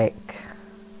prick.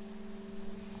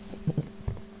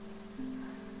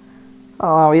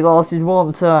 Oh, he lost his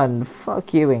one turn.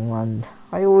 Fuck you, England.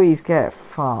 I always get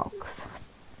fucked.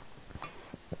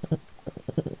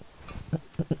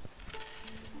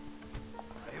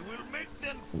 I will make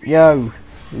them Yo,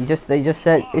 they just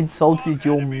said insulted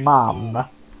your mum.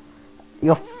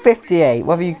 You're 58,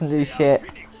 whether you can do shit.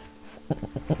 finish.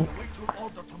 Wait your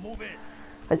order to move in.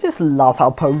 I just love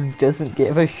how Poland doesn't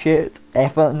give a shit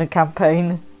ever in the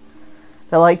campaign.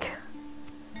 They're like,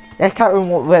 yeah, carry on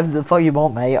whatever the fuck you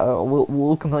want, mate.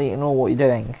 We'll completely ignore what you're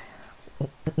doing.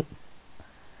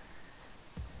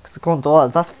 Because according to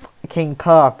us, that's fucking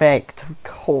perfect. Of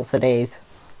course it is.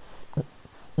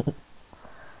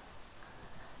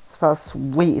 It's about as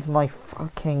sweet as my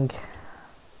fucking...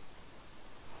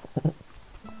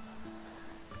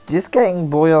 Just getting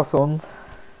boy or sons.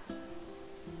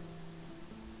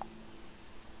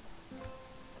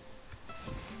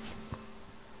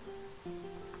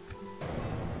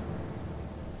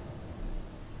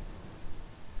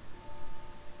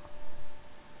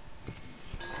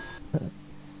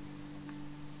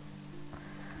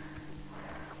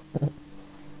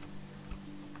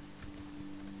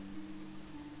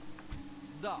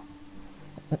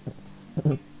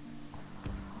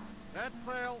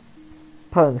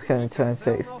 Poland's coming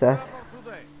 26 death.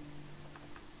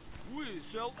 We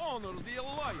shall honor the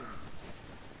alliance.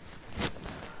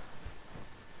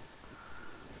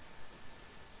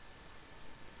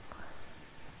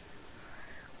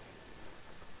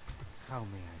 How may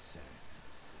I say?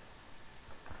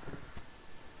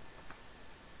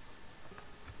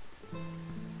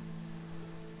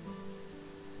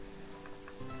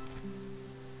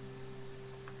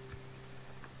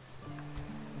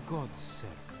 God save.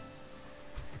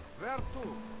 Where to?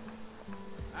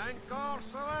 Anchor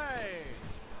away.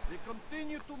 We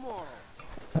continue tomorrow.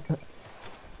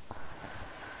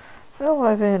 So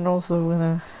I've been also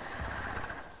gonna.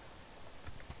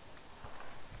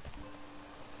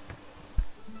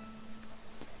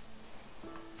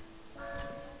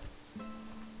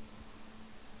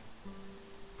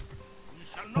 We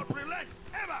shall not relent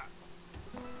ever.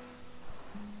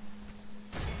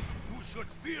 You should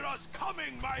fear us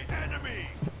coming, my enemy.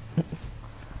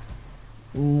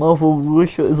 Mother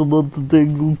Russia is about to take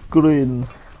Ukraine.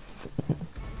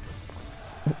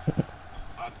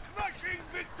 A crushing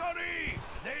victory.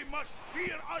 They must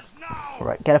fear us now.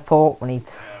 Right, get a port. We need.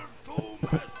 Their doom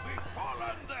has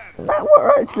befallen them. Now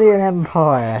we're actually an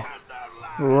empire. And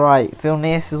their land. Right,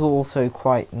 Vilnius is also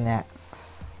quite next.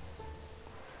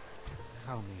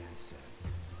 How may I say?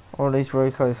 Or at least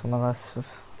very close on the list of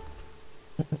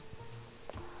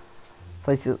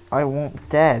places I want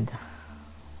dead.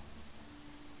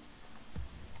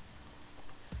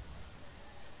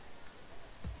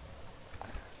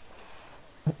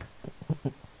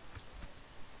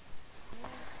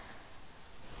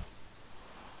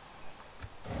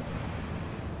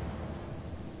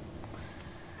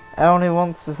 I only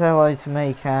wants to say hello to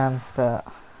me, can, but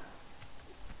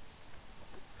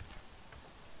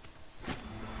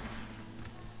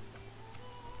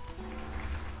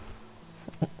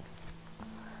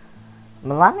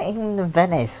Milan and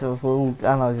Venice have all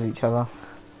allied with each other.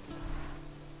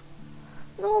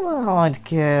 Not that I'd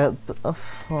care, but a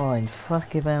fine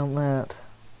fuck about that.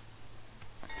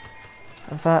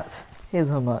 In fact, here's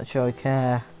how much I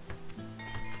care.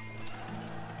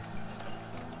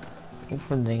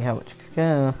 Funding how much I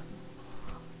care.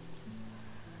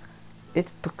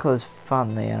 It's because,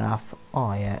 funnily enough,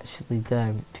 I actually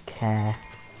don't care.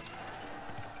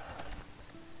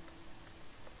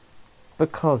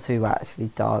 Because who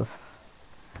actually does?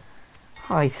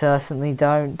 I certainly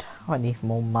don't. I need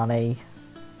more money.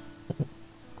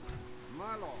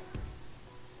 My lord.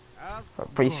 As I'm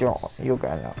pretty sure God you're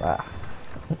going up there.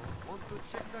 want to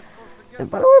check that course again.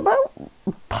 By the way, about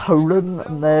Poland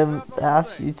and their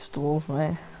attitude stores,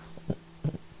 mate.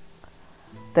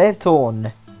 They've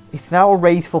torn. It's now a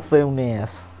race for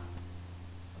Vilnius.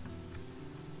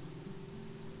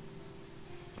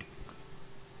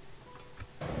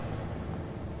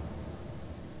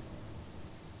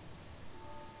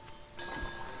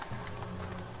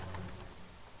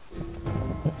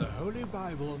 The Holy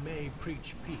Bible may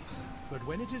preach peace, but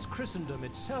when it is Christendom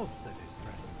itself that is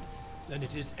threatened, then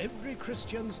it is every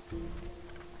Christian's...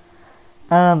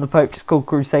 And the Pope just called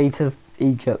Crusade of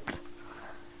Egypt.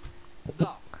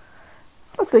 Thou.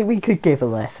 I think we could give a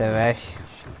lesser, eh?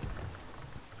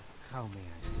 How may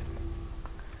I say?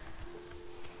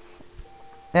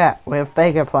 Yeah, we have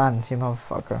bigger plans, you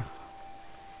motherfucker.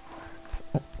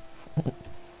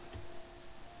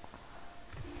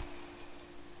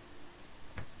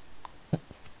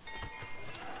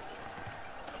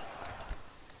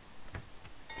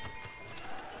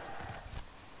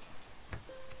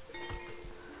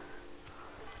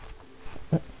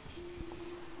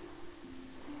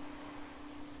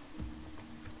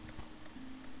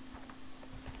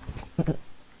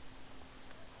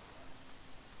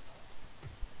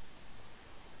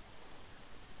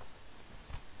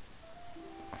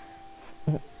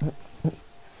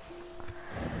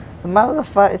 The matter of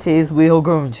fact is, we are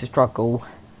going to struggle.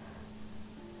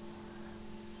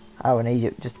 Oh, and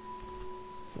Egypt just...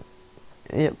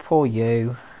 Yeah, poor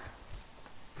you.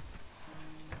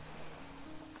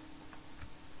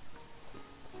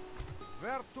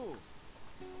 Where to?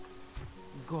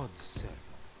 God's servant.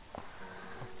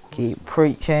 Keep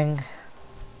preaching.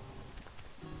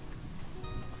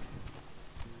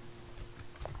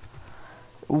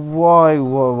 Whoa,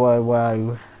 whoa, whoa,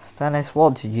 whoa. Venice,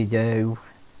 what did you do?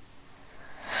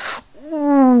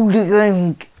 Ooh, you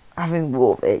think having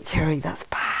war victory, that's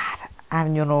bad.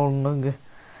 And you're no longer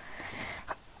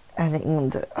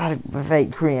anything to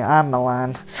victory and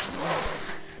Milan.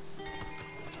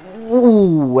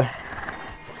 Ooh,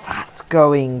 that's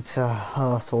going to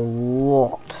hurt a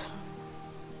lot.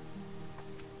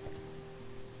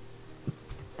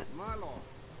 My lord.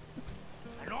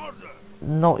 An order.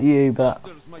 Not you, but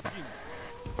There's my king.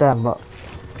 Damn, but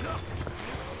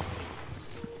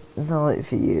not like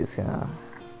for years, yeah.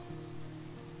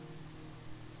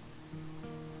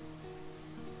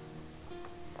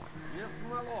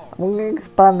 I'm gonna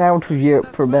expand out of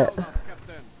Europe for a bit.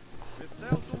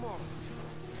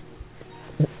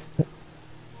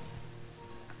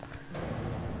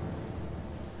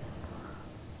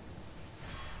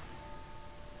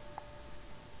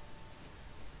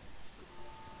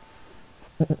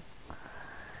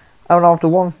 And after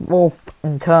one more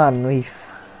turn, we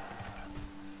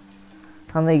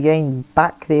gain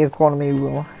back the economy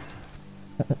rule.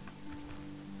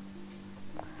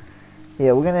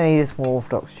 Yeah, we're gonna need a small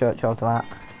Orthodox church after that.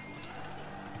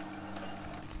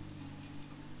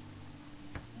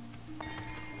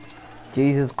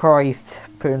 Jesus Christ,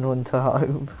 putting winter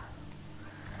home.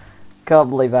 Can't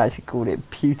believe I actually called it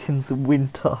Putin's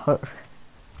winter home.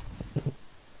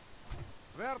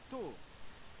 Where to?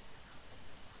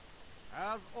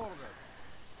 As ordered.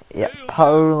 Yeah,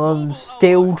 Poland's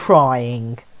still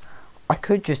trying. I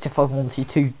could just, if I wanted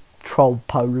to, troll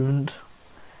Poland.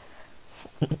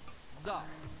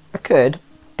 I could,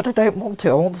 but I don't want to.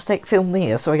 I want to take film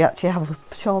near so I actually have a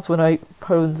chance when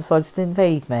Poland decides to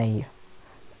invade me.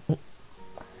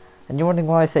 And you're wondering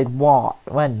why I said what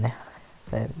when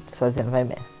they decided to invade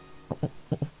me.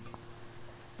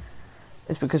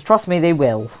 It's because, trust me, they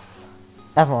will.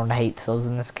 Everyone hates us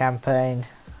in this campaign.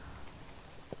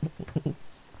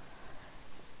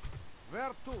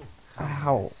 Where to?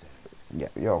 Ow. Yeah,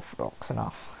 you're Orthodox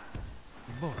enough.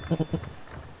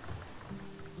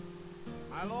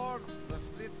 My lord, the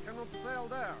fleet cannot sail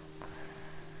there.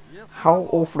 Yes, How my lord.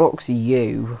 Orthodox are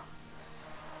you?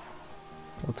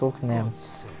 We're talking now.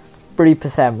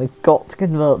 3%. We've got to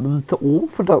convert them to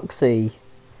Orthodoxy.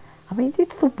 I mean,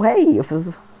 it's the way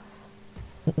of.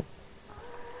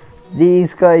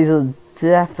 These guys are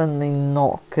definitely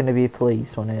not going to be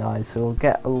pleased when they die, so we'll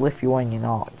get a Lithuanian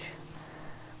arch.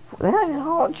 They're not even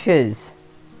archers.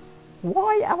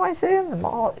 Why am I saying them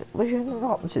Lithuanian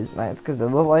archers, mate? It's because they're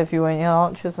the Lithuanian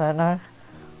archers, I don't know.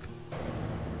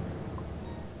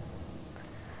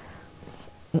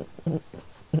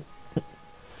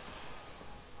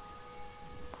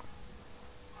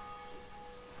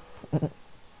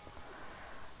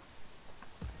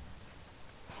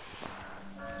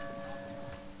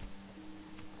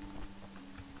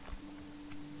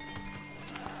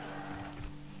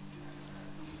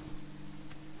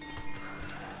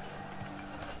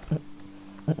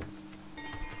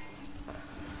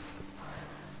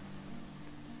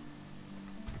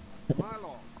 My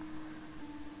lord.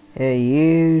 Yeah,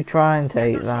 you try and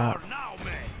take that. Now,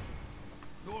 men.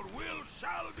 Your will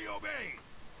shall be obeyed.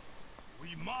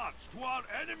 We march to our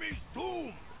enemy's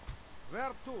doom.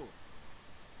 Where to?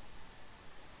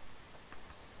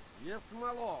 Yes,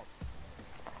 my lord.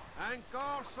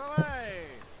 Anchor Soleil.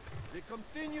 We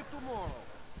continue tomorrow.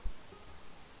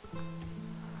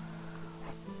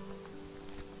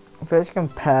 First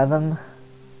compare them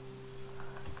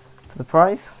to the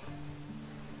price.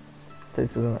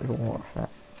 This isn't much more worth it.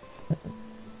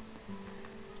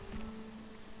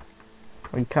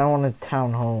 We kind of want a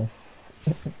town hall.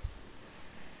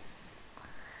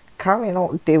 Currently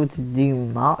not able to do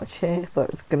much here, but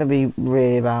it's going to be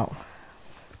really about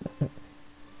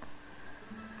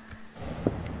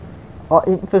our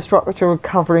infrastructure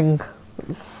recovering,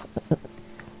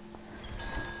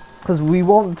 because we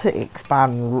want to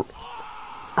expand.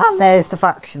 And there's the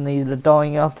faction leader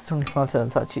dying after 25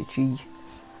 turns. That's itchy.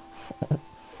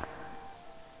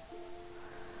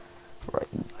 Right,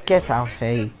 get out of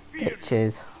here,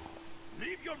 bitches.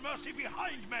 Leave your mercy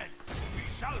behind, men. We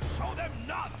shall show them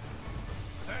none.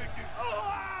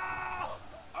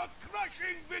 A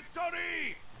crushing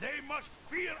victory! They must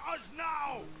fear us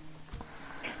now.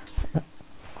 Excellent.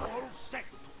 All set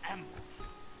to ambush.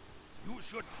 You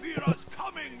should fear us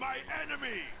coming, my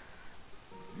enemy.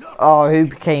 Look, Oh, who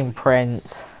became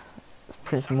Prince?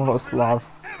 Prince Moroslav.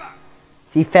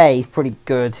 See, Faye's pretty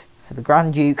good. So the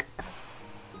Grand Duke,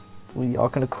 we are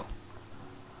gonna call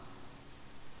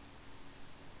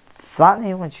that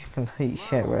name, which is complete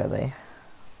shit, really.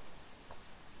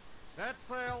 Set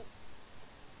sail.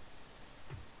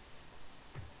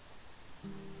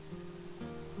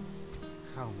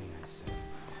 How may I say?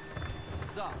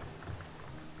 Done.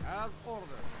 As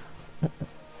ordered.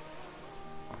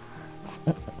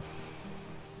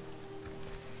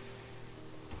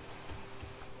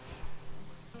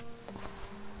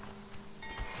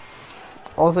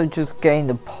 Also, just gained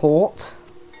the port.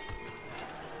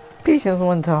 Pieces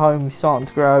winter home starting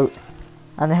to grow,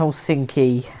 and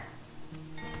Helsinki.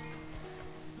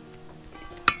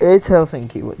 It's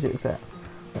Helsinki, what do you expect?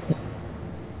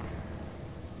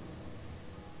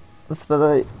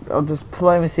 but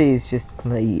diplomacy is just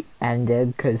completely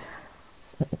ended because.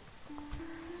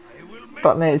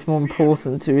 But man, it's more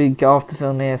important to go after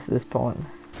Vilnius at this point.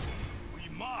 We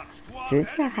march to our Did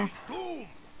you enemy's doom.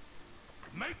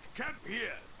 Make camp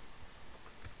here.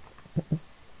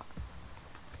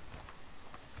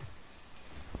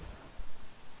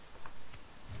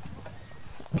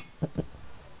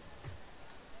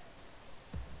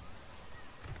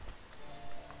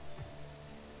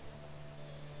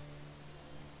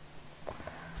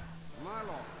 My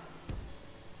lord.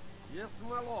 Yes,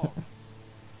 my lord.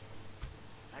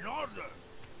 An order.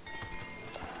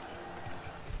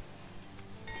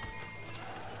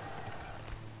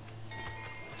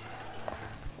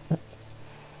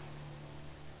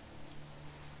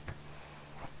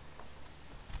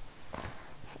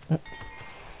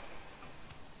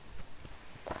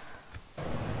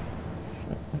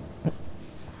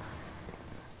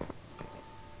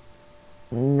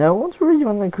 No one's really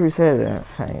on the crusade, I don't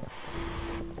think.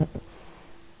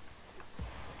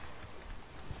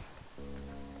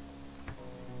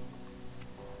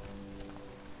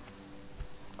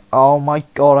 Oh my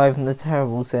god, I opened the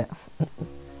terrible set.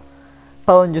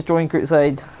 Poland just joined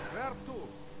crusade. Where to?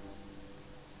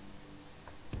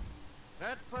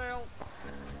 Set sail.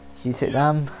 You sit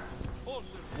down. Move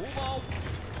out.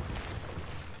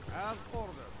 As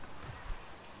ordered.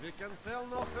 We can sail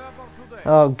no further today.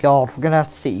 Oh god, we're gonna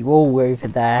have to see you all over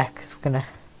there, because we're gonna...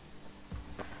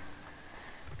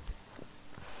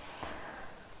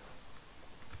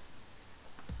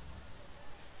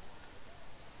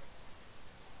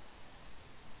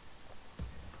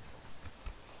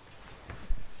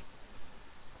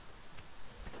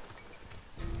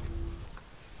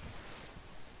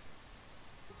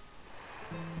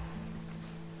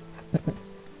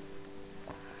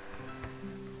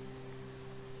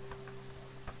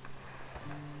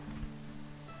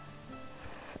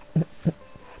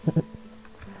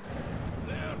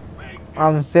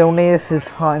 Vilnius is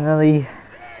finally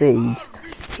sieged.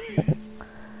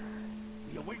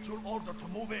 We await your order to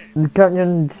move in. The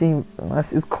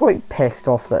Gungeon is quite pissed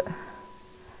off that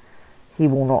he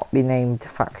will not be named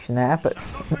factionaire, but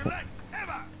Shall not relent,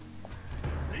 ever.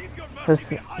 Leave your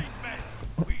mercy behind,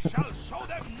 men. We shall show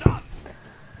them none.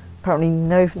 apparently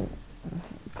no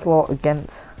plot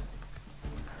against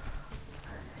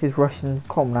his Russian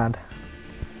comrade.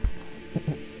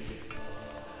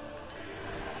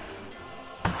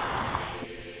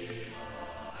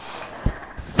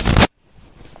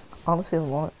 Honestly, I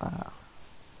like that.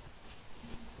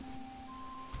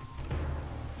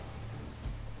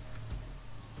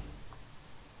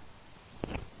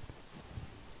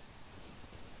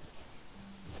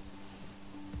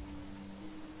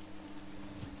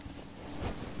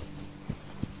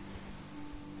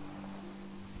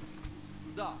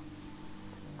 Da.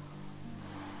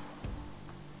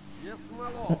 Yes, my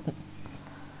lord.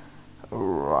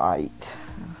 Right.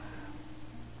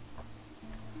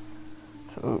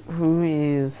 So who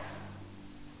is...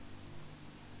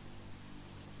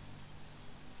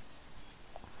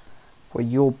 Well,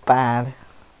 you're bad.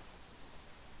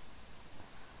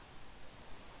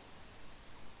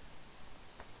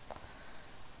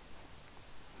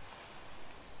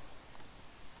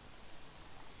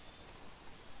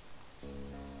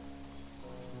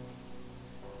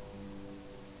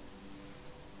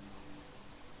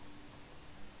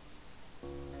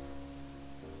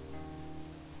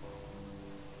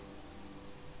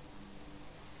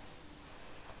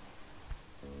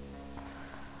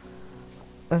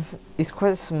 He's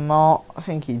quite smart. I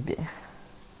think he'd be.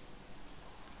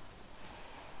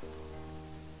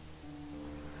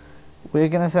 We're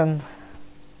gonna send.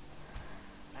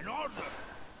 An order.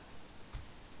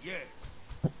 Yes.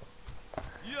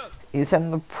 Yes. You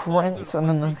send the prince and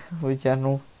then the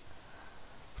general.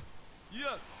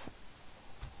 Yes.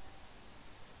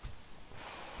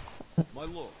 My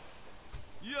lord.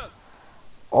 Yes.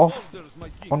 Off Orders, my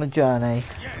king. on a journey.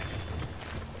 Yes.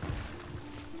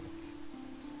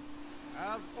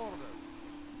 As ordered.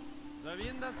 The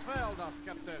wind has failed us,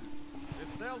 Captain. We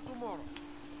sail tomorrow.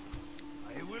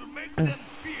 I will make them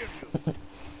fear you.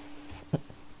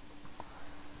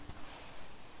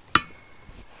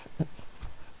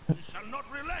 We shall not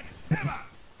relent, ever.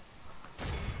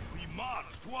 We march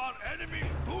to our enemy's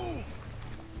doom.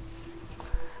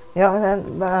 Yeah,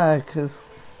 no, because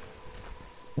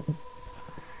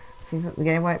seems like the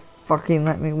game won't fucking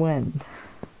let me win.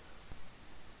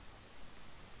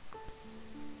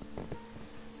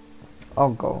 Oh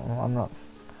god, I'm not.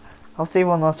 I'll see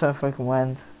one last time if I can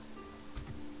win.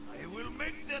 I will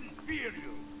make them fear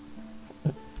you.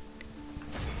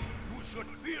 You should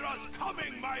fear us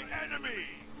coming, my enemy.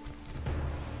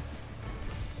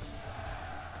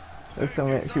 This will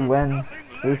make you win.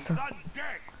 This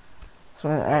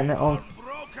will end it on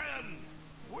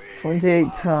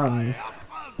 28 turns.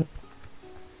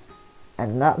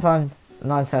 And that time,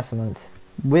 9 testaments.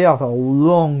 We have a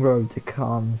long road to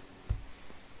come.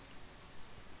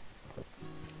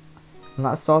 And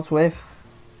that starts with,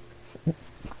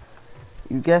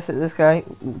 you guess it, this guy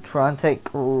will try and take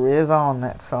Rizal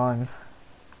next time.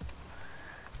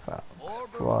 That's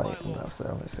right, so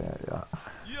I'm just gonna do that.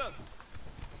 Yes.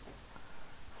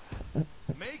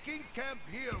 Making camp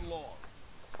here, Lord.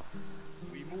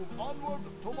 We move onward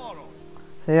tomorrow.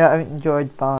 So yeah, I hope you enjoyed. Bye.